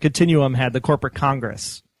 Continuum had the corporate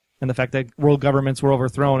Congress and the fact that world governments were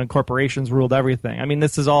overthrown and corporations ruled everything. I mean,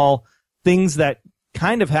 this is all things that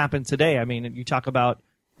kind of happen today. I mean, you talk about,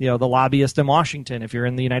 the lobbyist in Washington, if you're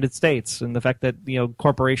in the United States, and the fact that,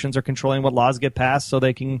 corporations are controlling what laws get passed so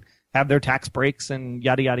they can have their tax breaks and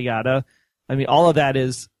yada, yada, yada. I mean, all of that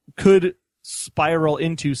could spiral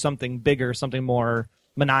into something bigger, something more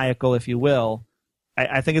maniacal, if you will.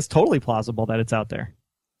 I think it's totally plausible that it's out there.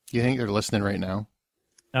 You think they're listening right now?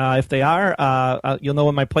 If they are, you'll know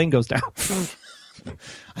when my plane goes down.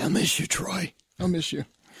 I'll miss you, Troy. I'll miss you.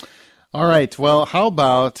 All right. Well, how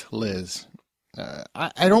about Liz?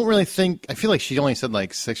 I don't really think... I feel like she only said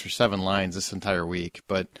like 6 or 7 lines this entire week,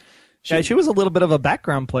 but... She was a little bit of a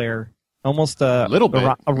background player. Almost a little bit.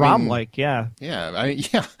 A Rom-like, yeah. Yeah,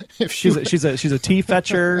 yeah. If she's a tea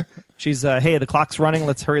fetcher. She's hey, the clock's running,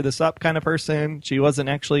 let's hurry this up kind of person. She wasn't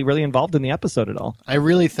actually really involved in the episode at all. I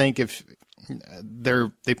really think if...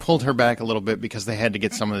 They pulled her back a little bit because they had to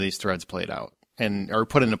get some of these threads played out or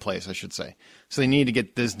put into place, I should say. So they need to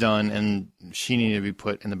get this done, and she needed to be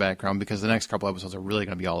put in the background because the next couple episodes are really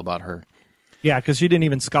going to be all about her. Yeah, because she didn't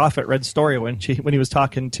even scoff at Red's story when he was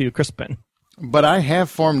talking to Crispin. But I have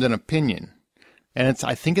formed an opinion, and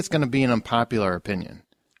I think it's going to be an unpopular opinion.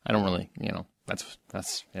 I don't really,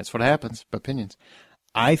 that's what happens. Opinions.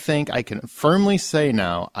 I think I can firmly say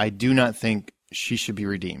now, I do not think she should be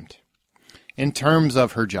redeemed. In terms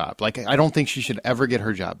of her job. Like, I don't think she should ever get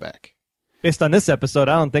her job back. Based on this episode,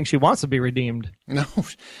 I don't think she wants to be redeemed. No.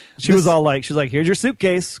 She's like, here's your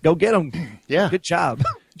suitcase. Go get them. Yeah. Good job.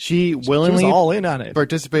 She willingly she was all in on it.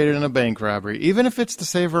 Participated in a bank robbery. Even if it's to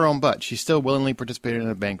save her own butt, she still willingly participated in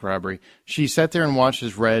a bank robbery. She sat there and watched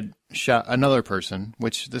as Red shot another person,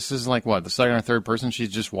 which this is like, what, the second or third person she's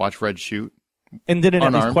just watched Red shoot? And didn't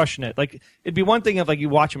unarmed. At least question it. Like, it'd be one thing if, like, you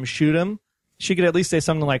watch him shoot him. She could at least say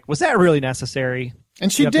something like, was that really necessary?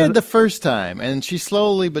 And she did the first time, and she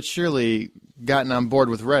slowly but surely gotten on board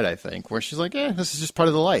with Red, I think, where she's like, this is just part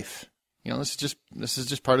of the life. This is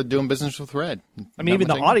just part of doing business with Red. I mean, even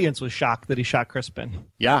the audience was shocked that he shot Crispin.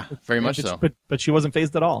 Yeah, very much so. But she wasn't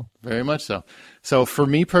fazed at all. Very much so. So for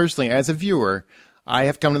me personally, as a viewer, I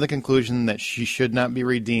have come to the conclusion that she should not be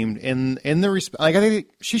redeemed in the I think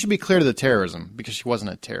she should be cleared of the terrorism because she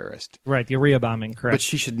wasn't a terrorist. Right, the Urea bombing, correct. But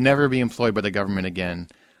she should never be employed by the government again.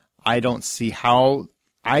 I don't see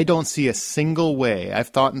a single way. I've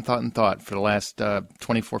thought for the last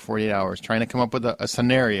 24, 48 hours trying to come up with a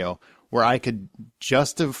scenario where I could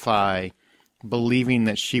justify believing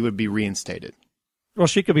that she would be reinstated. Well,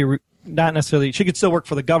 she could be not necessarily. She could still work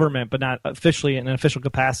for the government, but not officially in an official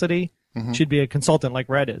capacity. Mm-hmm. She'd be a consultant like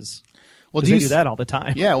Red is. Well, they do that all the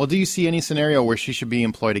time. Yeah. Well, do you see any scenario where she should be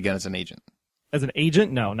employed again as an agent? As an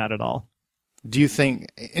agent? No, not at all. Do you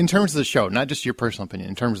think, in terms of the show, not just your personal opinion,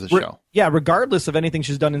 in terms of the show? Yeah, regardless of anything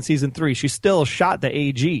she's done in season 3, she still shot the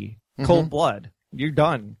AG. Cold blood. You're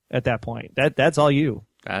done at that point. That's all you.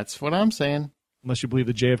 That's what I'm saying. Unless you believe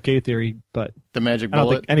the JFK theory, but the magic bullet. I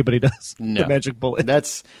don't think anybody does. No. The magic bullet.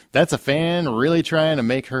 That's a fan really trying to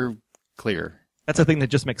make her clear. That's a thing that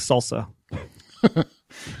just makes salsa.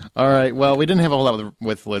 All right. Well, we didn't have a whole lot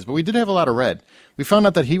with Liz, but we did have a lot of Red. We found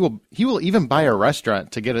out that he will even buy a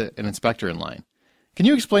restaurant to get an inspector in line. Can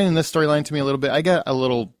you explain this storyline to me a little bit? I got a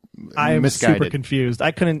little I am misguided. super confused. I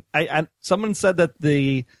couldn't. Someone said that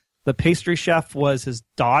the pastry chef was his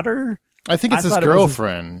daughter. I think it's his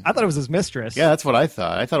girlfriend. I thought it was his mistress. Yeah, that's what I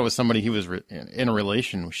thought. I thought it was somebody he was in a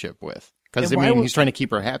relationship with. Because, he's trying to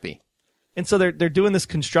keep her happy. And so they're doing this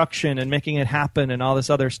construction and making it happen and all this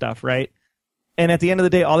other stuff, right? And at the end of the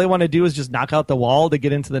day, all they want to do is just knock out the wall to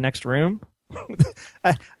get into the next room.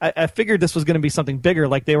 I figured this was going to be something bigger,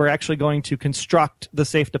 like they were actually going to construct the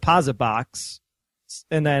safe deposit box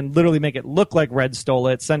and then literally make it look like Red stole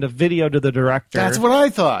it, send a video to the director. That's what I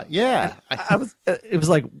thought, yeah. It was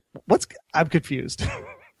like, I'm confused.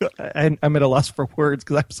 I'm at a loss for words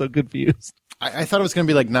because I'm so confused. I thought it was going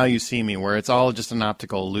to be like Now You See Me, where it's all just an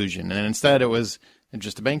optical illusion. And instead it was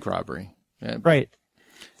just a bank robbery. Right.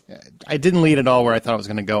 I didn't lead at all where I thought it was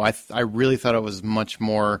going to go. I really thought it was much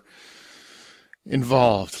more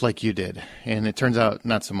involved like you did. And it turns out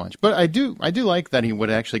not so much. But I do like that he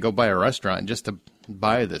would actually go buy a restaurant just to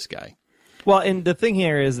buy this guy. Well, and the thing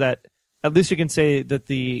here is that at least you can say that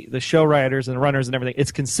the show writers and runners and everything,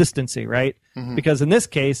 it's consistency, right? Mm-hmm. Because in this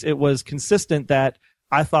case, it was consistent that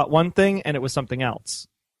I thought one thing and it was something else.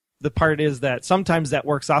 The part is that sometimes that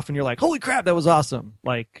works off and you're like, holy crap, that was awesome.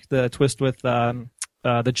 Like the twist with the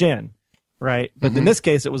gin, right? But in this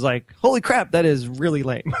case, it was like, holy crap, that is really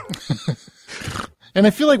lame. And I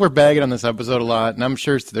feel like we're bagging on this episode a lot, and I'm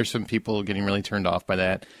sure there's some people getting really turned off by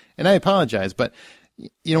that. And I apologize, but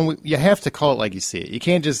you have to call it like you see it. You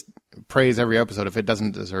can't just praise every episode if it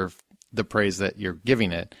doesn't deserve the praise that you're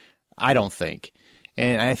giving it. I don't think.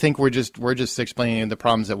 And I think we're just explaining the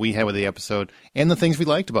problems that we had with the episode and the things we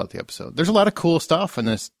liked about the episode. There's a lot of cool stuff in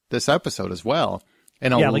this episode as well,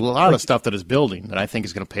 and a lot of stuff that is building that I think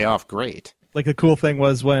is going to pay off great. Like the cool thing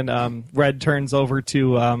was when Red turns over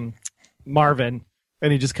to Marvin,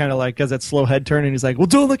 and he just kind of like does that slow head turn, and he's like, "Well,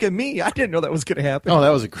 don't look at me. I didn't know that was going to happen." Oh, that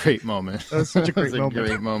was a great moment. That was such a great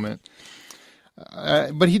moment.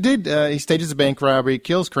 But he did. He stages a bank robbery,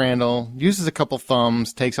 kills Crandall, uses a couple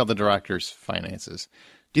thumbs, takes out the director's finances.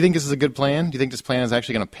 Do you think this is a good plan? Do you think this plan is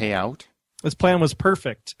actually going to pay out? This plan was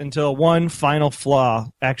perfect until one final flaw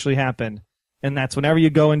actually happened, and that's whenever you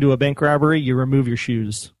go into a bank robbery, you remove your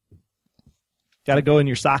shoes. Got to go in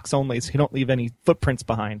your socks only, so you don't leave any footprints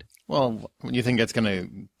behind. Well, you think that's going to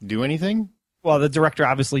do anything? Well, the director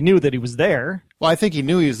obviously knew that he was there. Well, I think he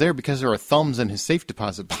knew he was there because there were thumbs in his safe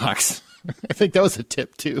deposit box. I think that was a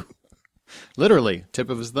tip, too. Literally, tip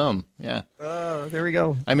of his thumb, yeah. Oh, there we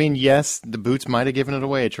go. I mean, yes, the boots might have given it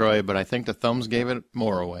away, Troy, but I think the thumbs gave it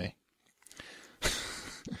more away.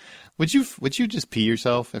 Would you just pee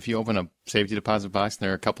yourself if you open a safety deposit box and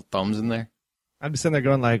there are a couple thumbs in there? I'm just sitting there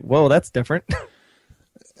going like, whoa, that's different.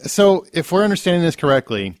 So, if we're understanding this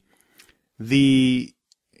correctly, the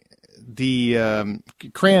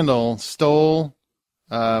Crandall stole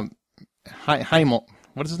Heimel.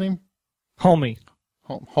 What is his name? Homie.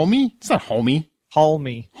 Homie? It's not Homie.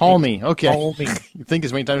 Halmy. Okay. Halmy. You think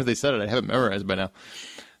as many times as they said it, I have it memorized by now.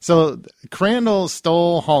 So Crandall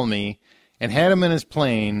stole Halmy and had him in his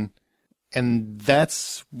plane, and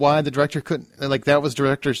that's why the director couldn't. Like that was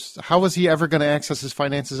director's. How was he ever going to access his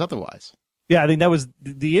finances otherwise? Yeah, I think that was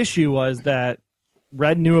the issue. Was that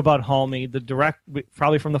Red knew about Halmy,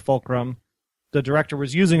 probably from the Fulcrum. The director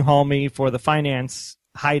was using Halmy for the finance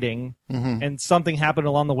hiding, and something happened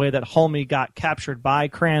along the way that Halmy got captured by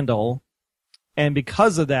Crandall, and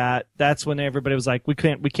because of that, that's when everybody was like, we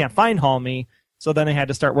can't find Halmy. So then they had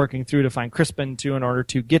to start working through to find Crispin too in order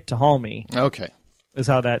to get to Halmy. Okay, is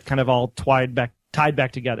how that kind of all tied back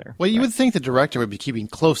together. Well, you would think the director would be keeping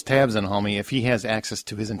close tabs on Halmy if he has access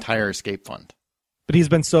to his entire escape fund. But he's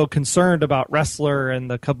been so concerned about Ressler and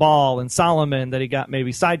the Cabal and Solomon that he got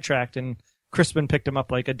maybe sidetracked, and Crispin picked him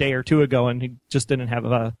up like a day or two ago, and he just didn't have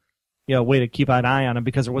a way to keep an eye on him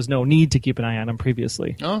because there was no need to keep an eye on him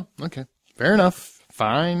previously. Oh, okay. Fair enough.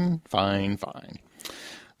 Fine.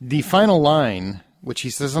 The final line, which he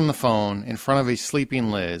says on the phone in front of a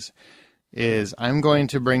sleeping Liz, is, "I'm going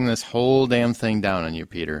to bring this whole damn thing down on you,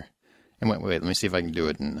 Peter." And wait, let me see if I can do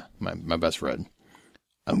it in my best Red.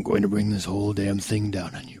 "I'm going to bring this whole damn thing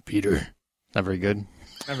down on you, Peter." Not very good.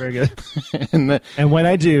 Not very good. and when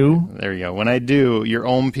I do... There you go. "When I do, your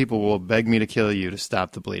own people will beg me to kill you to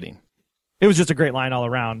stop the bleeding." It was just a great line all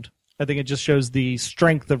around. I think it just shows the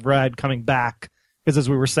strength of Red coming back. Because as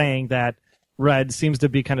we were saying, that Red seems to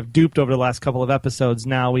be kind of duped over the last couple of episodes.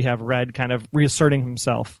 Now we have Red kind of reasserting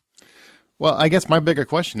himself. Well, I guess my bigger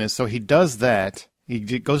question is, so he does that. He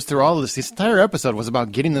goes through all of this. This entire episode was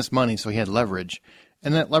about getting this money so he had leverage.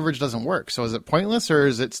 And that leverage doesn't work. So is it pointless, or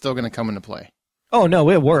is it still going to come into play? Oh, no,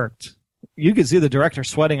 it worked. You could see the director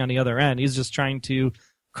sweating on the other end. He's just trying to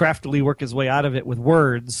craftily work his way out of it with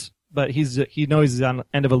words. But he knows he's on the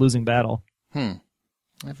end of a losing battle.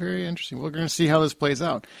 Very interesting. We're going to see how this plays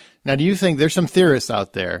out. Now, do you think there's some theorists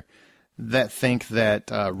out there that think that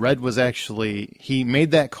Red was actually, he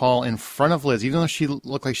made that call in front of Liz, even though she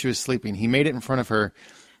looked like she was sleeping. He made it in front of her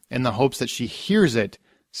in the hopes that she hears it,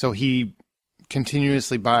 so he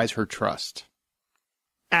continuously buys her trust.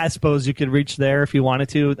 I suppose you could reach there if you wanted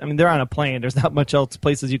to. I mean, they're on a plane. There's not much else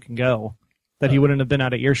places you can go that he wouldn't have been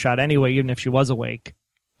out of earshot anyway, even if she was awake.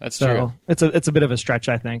 That's true. It's a bit of a stretch,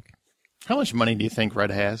 I think. How much money do you think Red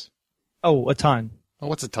has? Oh, a ton. Oh,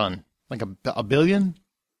 what's a ton? Like a billion?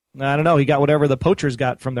 I don't know. He got whatever the poachers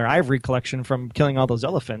got from their ivory collection from killing all those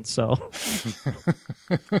elephants. So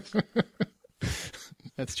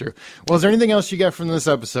that's true. Well, is there anything else you got from this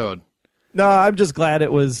episode? No, I'm just glad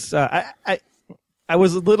it was. I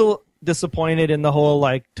was a little disappointed in the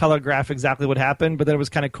whole telegraph exactly what happened, but then it was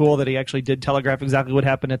kind of cool that he actually did telegraph exactly what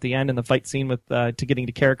happened at the end in the fight scene with to getting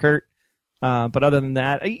to Karakurt. But other than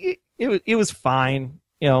that, it was fine.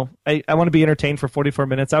 I want to be entertained for 44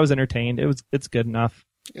 minutes. I was entertained. It's good enough.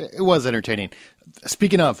 It was entertaining.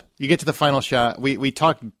 Speaking of, you get to the final shot. We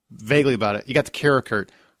talked vaguely about it. You got the Karakurt.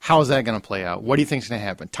 How is that going to play out? What do you think is going to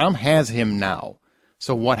happen? Tom has him now.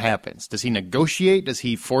 So what happens? Does he negotiate? Does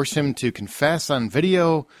he force him to confess on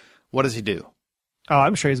video? What does he do? Oh,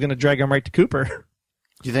 I'm sure he's going to drag him right to Cooper.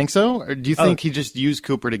 Do you think so? Or do you think he just used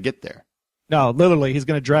Cooper to get there? No, literally, he's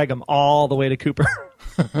going to drag him all the way to Cooper.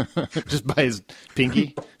 Just by his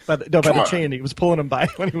pinky? by the chain. He was pulling him by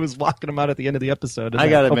when he was walking him out at the end of the episode. I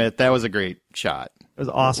got to admit, that was a great shot. It was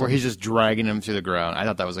awesome. Where he's just dragging him through the ground. I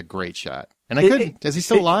thought that was a great shot. And is he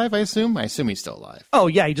still alive, I assume? I assume he's still alive. Oh,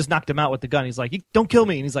 yeah, he just knocked him out with the gun. He's like, don't kill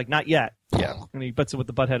me. And he's like, not yet. Yeah. And he butts it with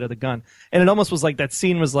the butt head of the gun. And it almost was like that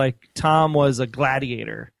scene was like Tom was a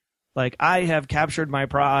gladiator. Like, I have captured my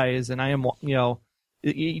prize, and I am,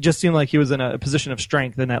 it just seemed like he was in a position of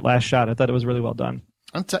strength in that last shot. I thought it was really well done.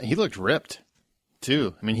 He looked ripped,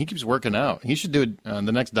 too. I mean, he keeps working out. He should do it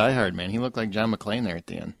the next Die Hard, man. He looked like John McClane there at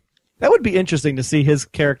the end. That would be interesting to see his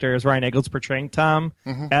character as Ryan Eggles's portraying Tom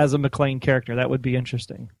as a McClane character. That would be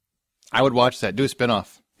interesting. I would watch that. Do a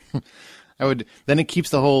spinoff. I would. Then it keeps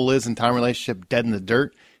the whole Liz and Tom relationship dead in the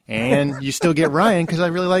dirt, and you still get Ryan because I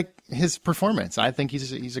really like his performance. I think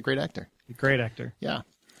he's a great actor. Great actor. Yeah.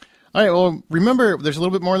 All right, well, remember, there's a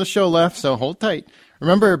little bit more of the show left, so hold tight.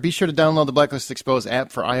 Remember, be sure to download the Blacklist Exposed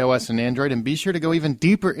app for iOS and Android, and be sure to go even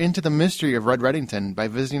deeper into the mystery of Red Reddington by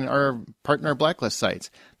visiting our partner Blacklist sites,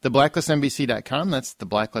 theblacklistnbc.com, that's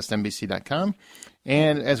theblacklistnbc.com,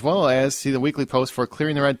 and as well as see the weekly post for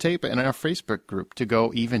Clearing the Red Tape in our Facebook group to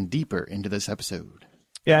go even deeper into this episode.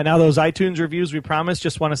 Yeah, now those iTunes reviews we promised.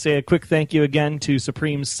 Just want to say a quick thank you again to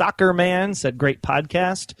Supreme Soccer Man, said great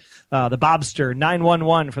podcast. The Bobster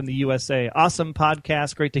 911 from the USA, awesome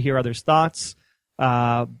podcast, great to hear others' thoughts.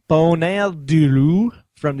 Bonal Dulu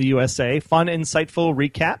from the USA, fun, insightful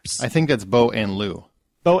recaps. I think that's Bo and Lou.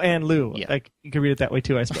 Bo and Lou. Yeah. You can read it that way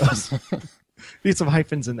too, I suppose. Need some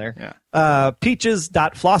hyphens in there. Yeah.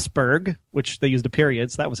 Peaches.Flossberg, which they used a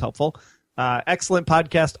period, so that was helpful. Excellent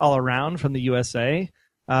podcast all around from the USA.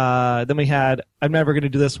 Then we had, I'm never going to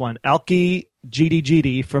do this one, Alki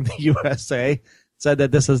GDGD from the USA said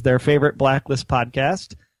that this is their favorite Blacklist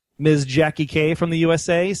podcast. Ms. Jackie K from the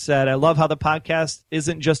USA said, I love how the podcast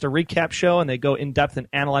isn't just a recap show and they go in depth and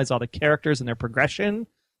analyze all the characters and their progression.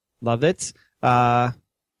 Love it. Neriko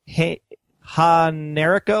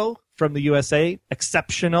from the USA,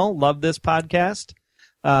 exceptional. Love this podcast.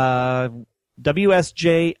 WSJI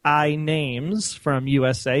Names from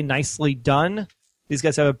USA, nicely done. These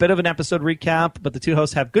guys have a bit of an episode recap, but the two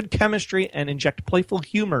hosts have good chemistry and inject playful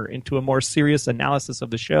humor into a more serious analysis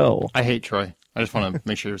of the show. I hate Troy. I just want to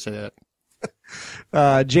make sure you say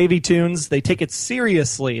that. JV Tunes, they take it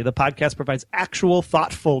seriously. The podcast provides actual,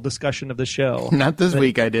 thoughtful discussion of the show. Not this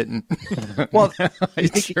week, I didn't. Well, I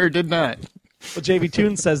sure did not. Well, JV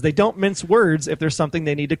Tunes says they don't mince words if there's something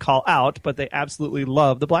they need to call out, but they absolutely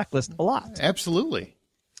love the Blacklist a lot. Absolutely.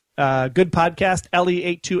 Good podcast,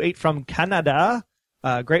 Ellie828 from Canada.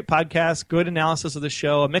 Great podcast, good analysis of the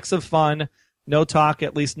show, a mix of fun, no talk,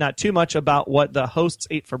 at least not too much about what the hosts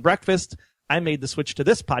ate for breakfast. I made the switch to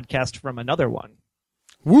this podcast from another one.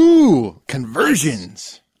 Woo!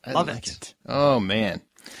 Conversions. I Love like it. Oh, man.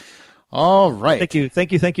 All right.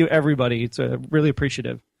 Thank you, everybody. It's really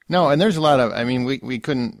appreciative. No, and there's a lot of, I mean, we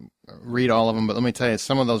couldn't read all of them, but let me tell you,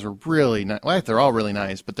 some of those were really nice. Well, they're all really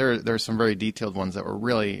nice, but there's some very detailed ones that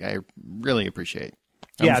were I really appreciate.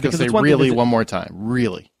 I'm just going to say really one more time.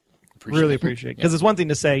 Really appreciate it. Because it's one thing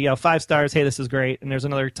to say, 5 stars, hey, this is great. And there's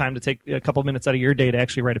another time to take a couple minutes out of your day to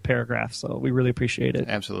actually write a paragraph. So we really appreciate it.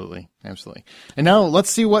 Absolutely. And now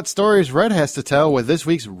let's see what stories Red has to tell with this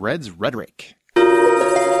week's Red's Rhetoric.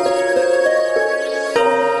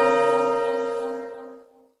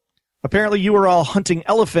 Apparently you were all hunting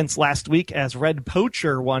elephants last week as Red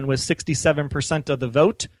Poacher won with 67% of the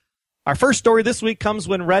vote. Our first story this week comes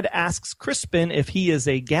when Red asks Crispin if he is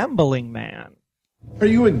a gambling man. Are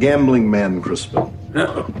you a gambling man, Crispin?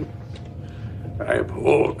 No. I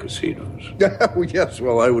abhor casinos. Yes,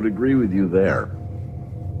 well, I would agree with you there.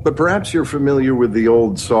 But perhaps you're familiar with the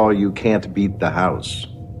old saw, you can't beat the house.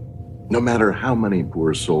 No matter how many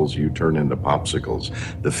poor souls you turn into popsicles,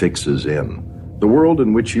 the fix is in. The world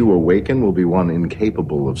in which you awaken will be one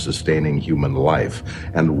incapable of sustaining human life.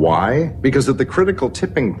 And why? Because at the critical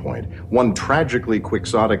tipping point, one tragically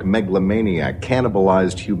quixotic megalomaniac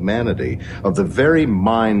cannibalized humanity of the very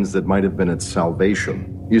minds that might have been its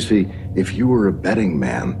salvation. You see, if you were a betting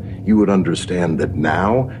man, you would understand that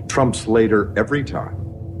now trumps later every time.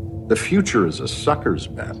 The future is a sucker's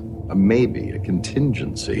bet, a maybe, a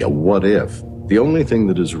contingency, a what if. The only thing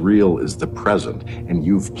that is real is the present, and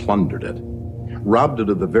you've plundered it. Robbed it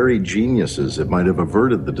of the very geniuses that might have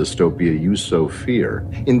averted the dystopia you so fear.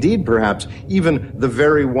 Indeed, perhaps, even the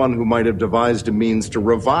very one who might have devised a means to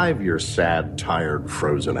revive your sad, tired,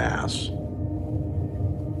 frozen ass.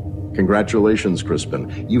 Congratulations,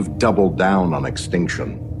 Crispin. You've doubled down on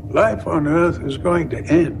extinction. Life on Earth is going to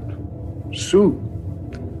end. Soon.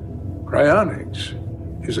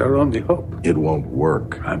 Cryonics is our only hope. It won't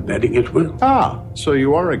work. I'm betting it will. Ah, so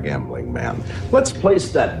you are a gambling man. Let's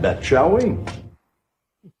place that bet, shall we?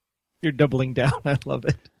 You're doubling down. I love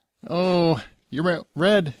it. Oh, you're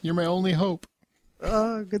my only hope.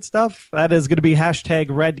 Good stuff. That is going to be hashtag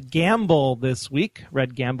Red Gamble this week.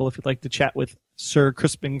 Red Gamble if you'd like to chat with Sir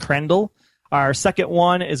Crispin Crandall. Our second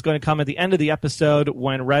one is going to come at the end of the episode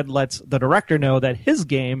when Red lets the director know that his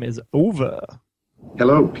game is over.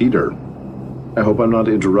 Hello, Peter. I hope I'm not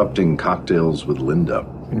interrupting cocktails with Linda.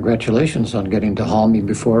 Congratulations on getting to Halmy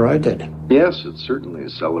before I did. Yes, it's certainly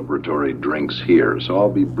celebratory drinks here, so I'll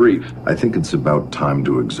be brief. I think it's about time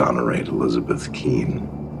to exonerate Elizabeth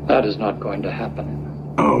Keene. That is not going to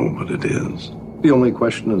happen. Oh, but it is. The only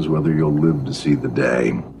question is whether you'll live to see the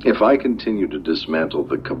day. If I continue to dismantle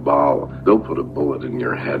the cabal, they'll put a bullet in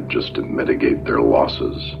your head just to mitigate their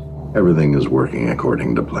losses. Everything is working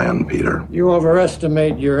according to plan, Peter. You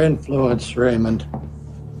overestimate your influence, Raymond.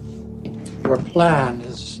 Your plan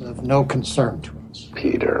is of no concern to us.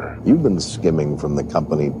 Peter, you've been skimming from the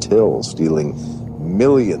company till, stealing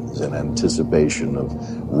millions in anticipation of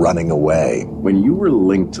running away. When you were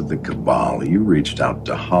linked to the cabal, you reached out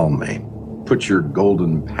to Halmy. Put your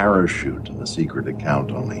golden parachute in the secret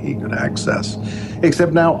account only he could access.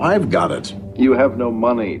 Except now I've got it. You have no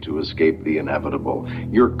money to escape the inevitable.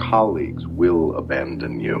 Your colleagues will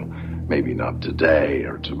abandon you. Maybe not today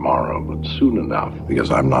or tomorrow, but soon enough,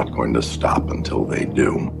 because I'm not going to stop until they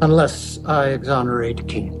do. Unless I exonerate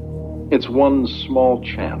Keene. It's one small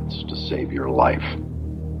chance to save your life.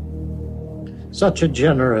 Such a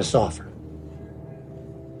generous offer.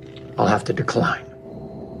 I'll have to decline.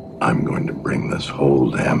 I'm going to bring this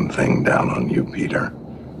whole damn thing down on you, Peter.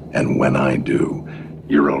 And when I do,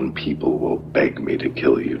 your own people will beg me to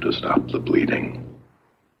kill you to stop the bleeding.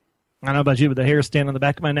 I don't know about you, but the hairs stand on the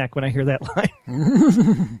back of my neck when I hear that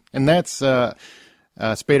line. And that's,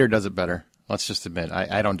 Spader does it better. Let's just admit,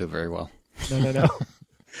 I don't do very well. No.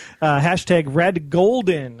 Hashtag Red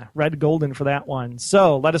Golden for that one.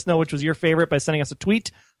 So let us know which was your favorite by sending us a tweet,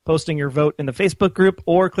 posting your vote in the Facebook group,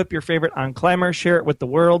 or clip your favorite on Clamor, share it with the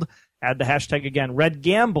world. Add the hashtag again, Red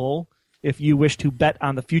Gamble, if you wish to bet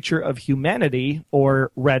on the future of humanity,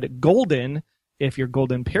 or red golden if your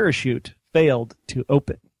golden parachute failed to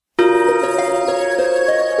open.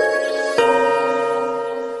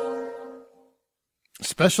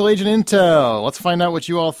 Special Agent Intel. Let's find out what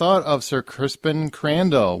you all thought of Sir Crispin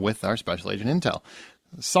Crandall with our Special Agent Intel.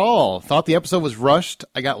 Saul thought the episode was rushed.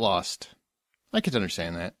 I got lost. I could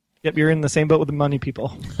understand that. Yep, you're in the same boat with the money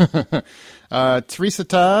people. Teresa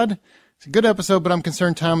Todd. It's a good episode, but I'm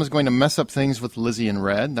concerned Tom is going to mess up things with Lizzie and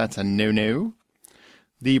Red. That's a no-no.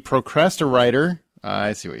 The Procrastinator.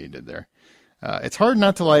 I see what you did there. It's hard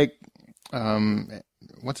not to like...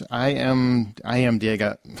 I am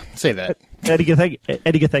Diego. Say that. Eddie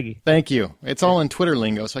Gathegi. Thank you. It's all in Twitter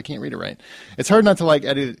lingo, so I can't read it right. It's hard not to like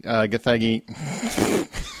Eddie Gathegi.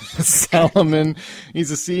 Solomon.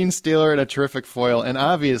 He's a scene stealer and a terrific foil, and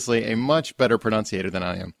obviously a much better pronunciator than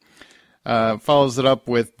I am. Follows it up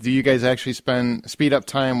with, do you guys actually speed up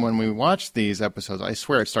time when we watch these episodes? I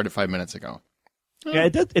swear it started 5 minutes ago. Yeah,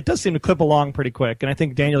 it does seem to clip along pretty quick, and I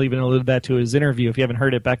think Daniel even alluded that to his interview, if you haven't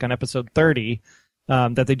heard it, back on episode 30.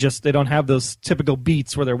 That they don't have those typical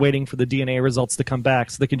beats where they're waiting for the DNA results to come back,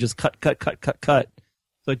 so they can just cut.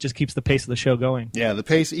 So it just keeps the pace of the show going. Yeah, the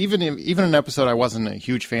pace, even an episode I wasn't a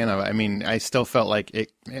huge fan of, I mean, I still felt like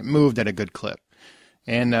it moved at a good clip.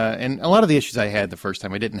 And a lot of the issues I had the first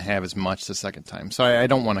time, I didn't have as much the second time. So I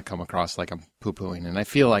don't want to come across like I'm poo-pooing, and I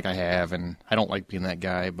feel like I have, and I don't like being that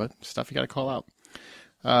guy, but stuff you got to call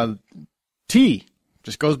out. T,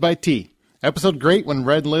 just goes by T. Episode great when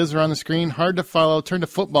Red and Liz are on the screen. Hard to follow. Turned to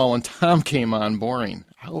football when Tom came on. Boring.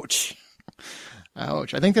 Ouch.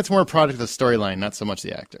 Ouch. I think that's more a product of the storyline, not so much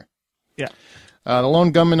the actor. Yeah. The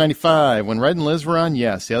Lone Gunman 95. When Red and Liz were on,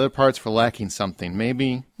 yes. The other parts were lacking something.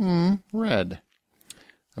 Maybe, Red.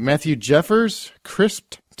 Matthew Jeffers.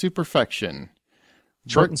 Crisped to perfection.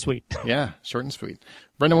 Short and sweet. Yeah, short and sweet.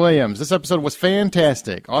 Brendan Williams. This episode was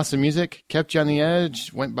fantastic. Awesome music. Kept you on the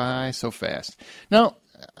edge. Went by so fast. Now,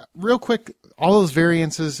 real quick, all those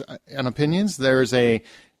variances and opinions, there's it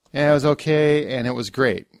was okay and it was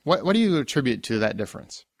great. What do you attribute to that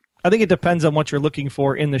difference? I think it depends on what you're looking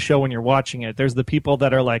for in the show when you're watching it. There's the people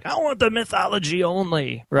that are like, I want the mythology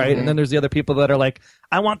only, right? Mm-hmm. And then there's the other people that are like,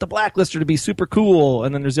 I want the Blacklister to be super cool.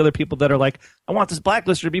 And then there's the other people that are like, I want this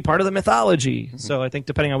Blacklister to be part of the mythology. Mm-hmm. So I think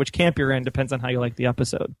depending on which camp you're in, depends on how you like the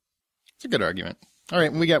episode. It's a good argument. All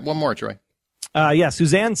right, we got one more, Troy. Yeah,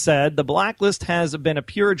 Suzanne said, the Blacklist has been a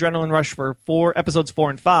pure adrenaline rush for episodes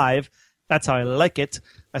 4 and 5. That's how I like it.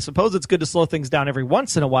 I suppose it's good to slow things down every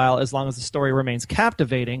once in a while as long as the story remains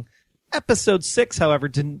captivating. Episode 6, however,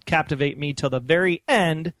 didn't captivate me till the very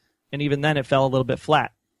end, and even then it fell a little bit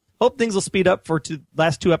flat. Hope things will speed up for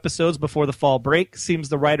last 2 episodes before the fall break. Seems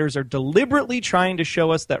the writers are deliberately trying to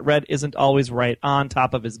show us that Red isn't always right on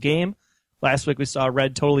top of his game. Last week we saw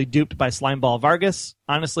Red totally duped by Slimeball Vargas.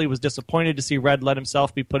 Honestly, was disappointed to see Red let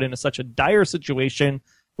himself be put into such a dire situation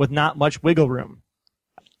with not much wiggle room.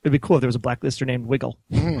 It'd be cool if there was a Blacklister named Wiggle.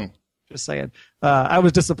 Just saying. I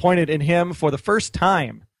was disappointed in him for the first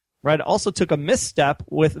time. Red also took a misstep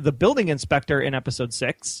with the building inspector in episode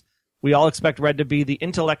 6. We all expect Red to be the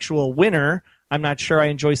intellectual winner. I'm not sure I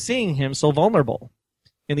enjoy seeing him so vulnerable.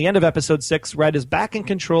 In the end of episode 6, Red is back in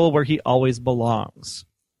control where he always belongs.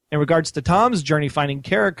 In regards to Tom's journey finding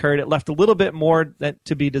Karakurt, it left a little bit more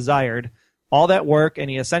to be desired. All that work, and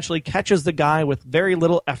he essentially catches the guy with very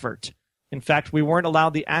little effort. In fact, we weren't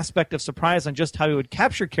allowed the aspect of surprise on just how he would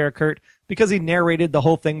capture Karakurt because he narrated the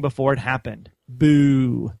whole thing before it happened.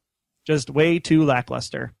 Boo. Just way too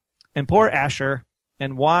lackluster. And poor Asher.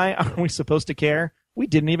 And why are we supposed to care? We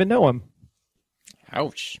didn't even know him.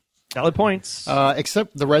 Ouch. Valid points.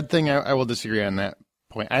 Except the Red thing, I will disagree on that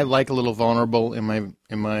point. I like a little vulnerable in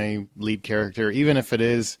my lead character, even if it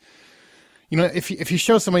is, if you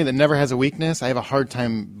show somebody that never has a weakness, I have a hard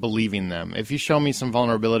time believing them. If you show me some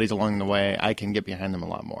vulnerabilities along the way, I can get behind them a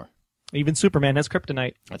lot more. Even Superman has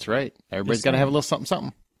kryptonite. That's right. Everybody's got to have a little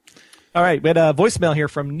something. All right, we had a voicemail here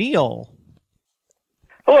from Neil.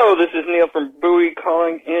 Hello, this is Neil from Bowie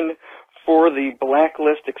calling in for the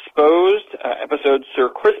Blacklist Exposed, episode Sir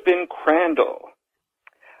Crispin Crandall.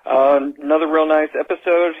 Another real nice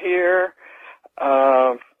episode here.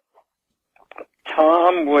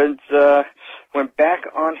 Tom went back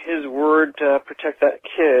on his word to protect that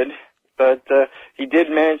kid, but he did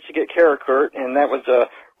manage to get Karakurt, and that was a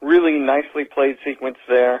really nicely played sequence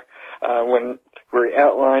there where he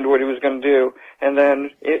outlined what he was going to do, and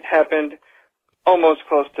then it happened almost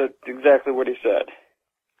close to exactly what he said.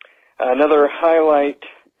 Another highlight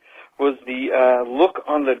was the look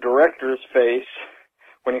on the director's face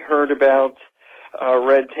when he heard about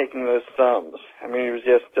Red taking those thumbs. I mean, he was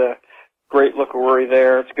just great look-a-worry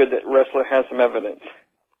there. It's good that Ressler has some evidence.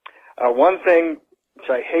 One thing which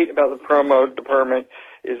I hate about the promo department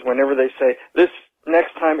is whenever they say, this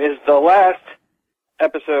next time is the last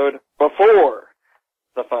episode before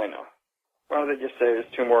the final. Why don't they just say there's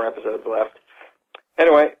 2 more episodes left?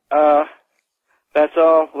 Anyway, that's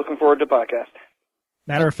all. Looking forward to the podcast.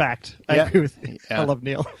 Matter of fact, I agree with you. I love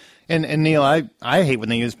Neil. And Neil, I hate when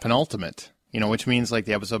they use penultimate, which means like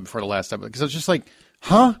the episode before the last episode. Because it's just like,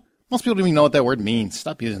 huh? Most people don't even know what that word means.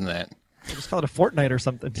 Stop using that. Just call it a fortnight or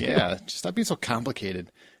something. Yeah, just stop being so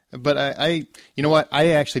complicated. But I you know what?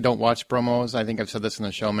 I actually don't watch promos. I think I've said this in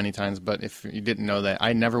the show many times, but if you didn't know that,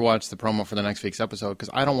 I never watch the promo for the next week's episode because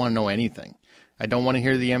I don't want to know anything. I don't want to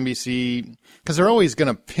hear the NBC, because they're always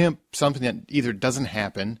going to pimp something that either doesn't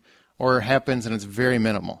happen or happens and it's very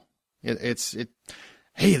minimal.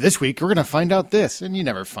 Hey, this week we're going to find out this, and you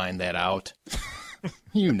never find that out.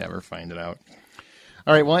 You never find it out.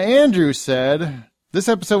 All right, well, Andrew said, this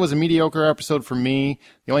episode was a mediocre episode for me.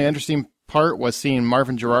 The only interesting part was seeing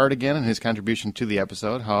Marvin Gerard again and his contribution to the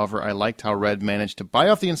episode. However, I liked how Red managed to buy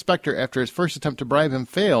off the inspector after his first attempt to bribe him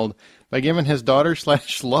failed by giving his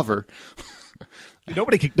daughter/lover.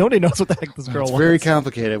 Nobody knows what the heck this girl wants. It's very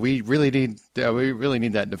complicated. We really need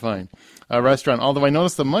that defined. A restaurant. Although I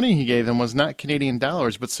noticed the money he gave them was not Canadian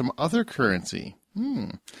dollars, but some other currency.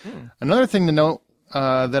 Another thing to note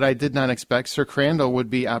that I did not expect, Sir Crandall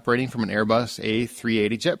would be operating from an Airbus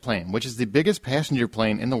A380 jet plane, which is the biggest passenger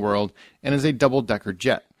plane in the world and is a double-decker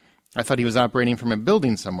jet. I thought he was operating from a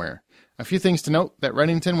building somewhere. A few things to note, that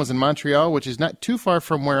Reddington was in Montreal, which is not too far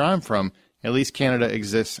from where I'm from. At least Canada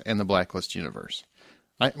exists in the Blacklist universe.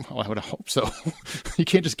 I would hope so. You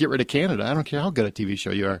can't just get rid of Canada. I don't care how good a TV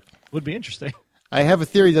show you are. Would be interesting. I have a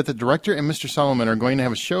theory that the director and Mr. Solomon are going to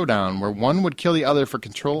have a showdown where one would kill the other for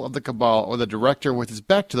control of the Cabal, or the director with his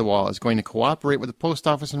back to the wall is going to cooperate with the post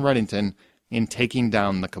office in Reddington in taking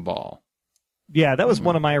down the Cabal. Yeah, that was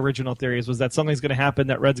one of my original theories, was that something's going to happen,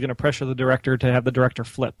 that Red's going to pressure the director to have the director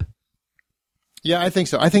flip. Yeah, I think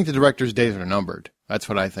so. I think the director's days are numbered. That's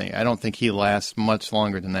what I think. I don't think he lasts much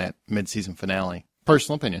longer than that mid-season finale.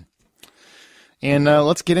 Personal opinion. And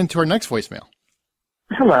let's get into our next voicemail.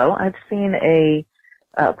 Hello, I've seen a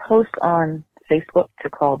post on Facebook to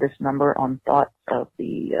call this number on thoughts of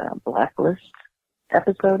the Blacklist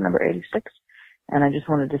episode, number 86. And I just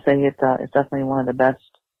wanted to say it's definitely one of the best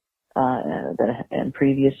in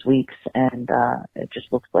previous weeks, and it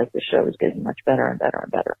just looks like the show is getting much better and better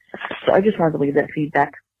and better. So I just wanted to leave that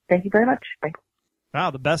feedback. Thank you very much. Bye. Wow,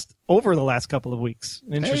 the best over the last couple of weeks.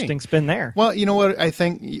 An interesting spin there. Well, you know what? I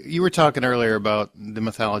think you were talking earlier about the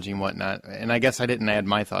mythology and whatnot, and I guess I didn't add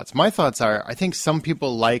my thoughts. My thoughts are, I think some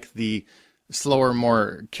people like the slower,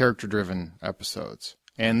 more character-driven episodes.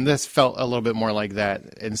 And this felt a little bit more like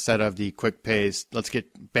that instead of the quick pace. Let's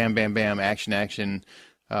get bam, bam, bam, action, action.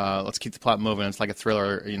 Let's keep the plot moving. It's like a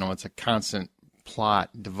thriller. It's a constant plot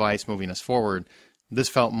device moving us forward. This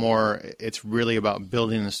felt more, it's really about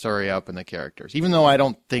building the story up and the characters. Even though I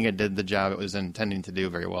don't think it did the job it was intending to do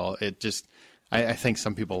very well, it just, I think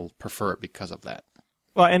some people prefer it because of that.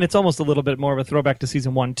 Well, and it's almost a little bit more of a throwback to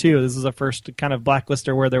season 1, too. This is the first kind of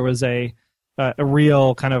Blacklister where there was a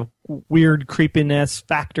real kind of weird creepiness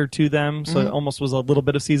factor to them. So it almost was a little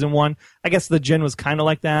bit of season 1. I guess the Djinn was kind of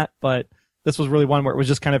like that, but this was really one where it was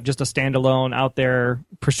just kind of just a standalone, out there,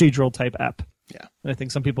 procedural type ep. Yeah. And I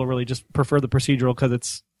think some people really just prefer the procedural because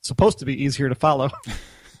it's supposed to be easier to follow.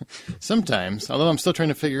 Sometimes, although I'm still trying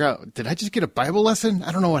to figure out, did I just get a Bible lesson?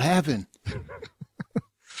 I don't know what happened.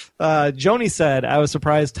 Joni said, I was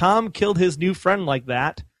surprised Tom killed his new friend like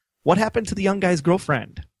that. What happened to the young guy's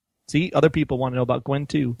girlfriend? See, other people want to know about Gwen,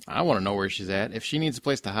 too. I want to know where she's at. If she needs a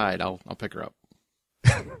place to hide, I'll pick her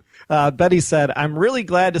up. Betty said, I'm really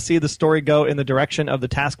glad to see the story go in the direction of the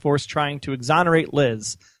task force trying to exonerate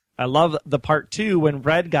Liz. I love the part 2 when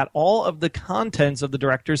Red got all of the contents of the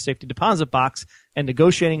director's safety deposit box and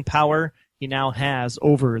negotiating power he now has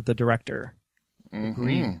over the director.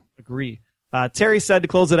 Agree. Terry said to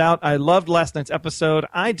close it out, I loved last night's episode.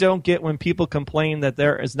 I don't get when people complain that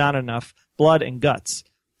there is not enough blood and guts.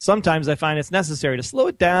 Sometimes I find it's necessary to slow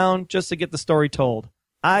it down just to get the story told.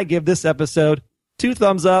 I give this episode 2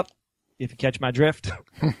 thumbs up. If you catch my drift.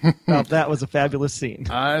 Well, that was a fabulous scene.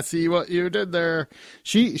 I see what you did there.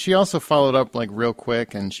 She also followed up like real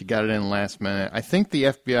quick, and she got it in last minute. I think the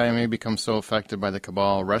FBI may become so affected by the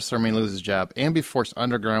Cabal, Ressler may lose his job, and be forced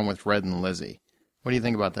underground with Red and Lizzie. What do you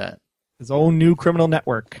think about that? His own new criminal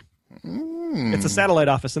network. It's a satellite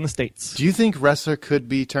office in the States. Do you think Ressler could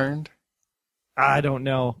be turned? I don't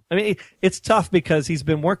know. I mean, it's tough because he's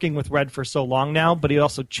been working with Red for so long now, but he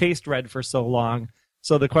also chased Red for so long.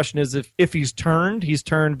 So the question is, if he's turned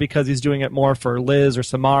because he's doing it more for Liz or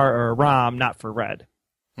Samar or Ram, not for Red.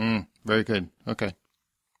 Very good. Okay.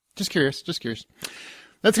 Just curious.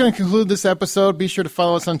 That's going to conclude this episode. Be sure to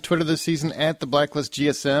follow us on Twitter this season at The Blacklist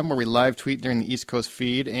GSM, where we live tweet during the East Coast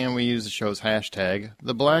feed, and we use the show's hashtag,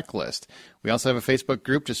 The Blacklist. We also have a Facebook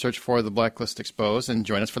group. Just search for The Blacklist Exposed and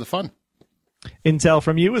join us for the fun. Intel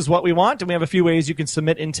from you is what we want, and we have a few ways you can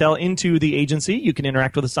submit intel into the agency. You can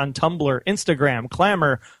interact with us on Tumblr, Instagram,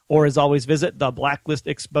 Clamor, or as always, visit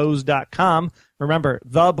theblacklistexposed.com. Remember,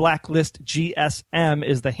 The Blacklist GSM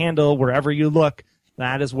is the handle. Wherever you look,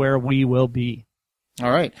 that is where we will be.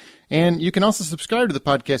 All right. And you can also subscribe to the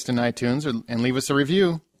podcast in iTunes and leave us a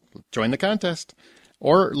review. Join the contest.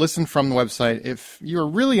 Or listen from the website. If you're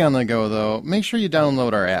really on the go, though, make sure you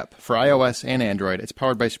download our app for iOS and Android. It's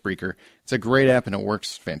powered by Spreaker. It's a great app, and it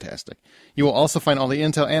works fantastic. You will also find all the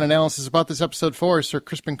intel and analysis about this episode for Sir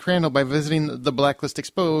Crispin Crandall by visiting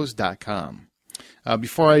theblacklistexposed.com.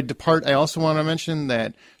 Before I depart, I also want to mention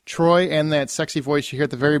that Troy and that sexy voice you hear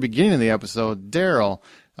at the very beginning of the episode, Daryl,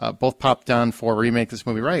 both popped on for Remake This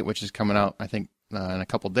Movie Right, which is coming out, I think, in a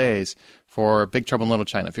couple days for Big Trouble in Little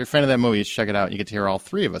China. If you're a fan of that movie, you should check it out. You get to hear all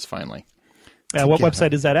three of us finally. What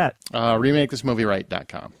website is that at?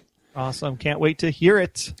 RemakeThisMovieRight.com. Awesome. Can't wait to hear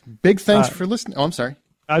it. Big thanks for listening. Oh, I'm sorry.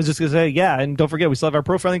 I was just going to say, yeah, and don't forget, we still have our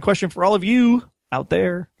profiling question for all of you out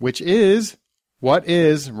there. Which is, what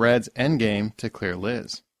is Red's endgame to clear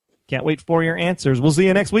Liz? Can't wait for your answers. We'll see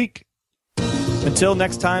you next week. Until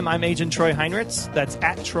next time, I'm Agent Troy Heinritz. That's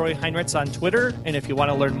at Troy Heinritz on Twitter. And if you want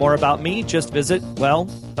to learn more about me, just visit,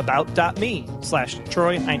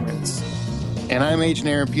 about.me/Troy Heinritz. And I'm Agent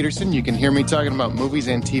Aaron Peterson. You can hear me talking about movies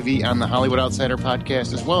and TV on the Hollywood Outsider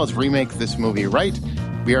podcast, as well as Remake This Movie Right.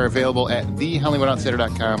 We are available at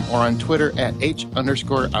thehollywoodoutsiders.com or on Twitter at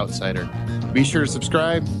H_outsider. Be sure to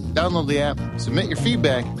subscribe, download the app, submit your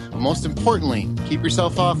feedback, but most importantly, keep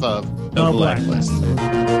yourself off of the Blacklist.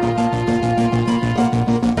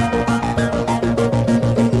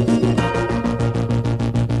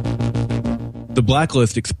 The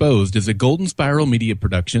Blacklist Exposed is a Golden Spiral Media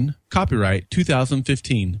production, copyright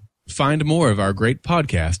 2015. Find more of our great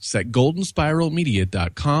podcasts at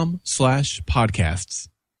goldenspiralmedia.com/podcasts.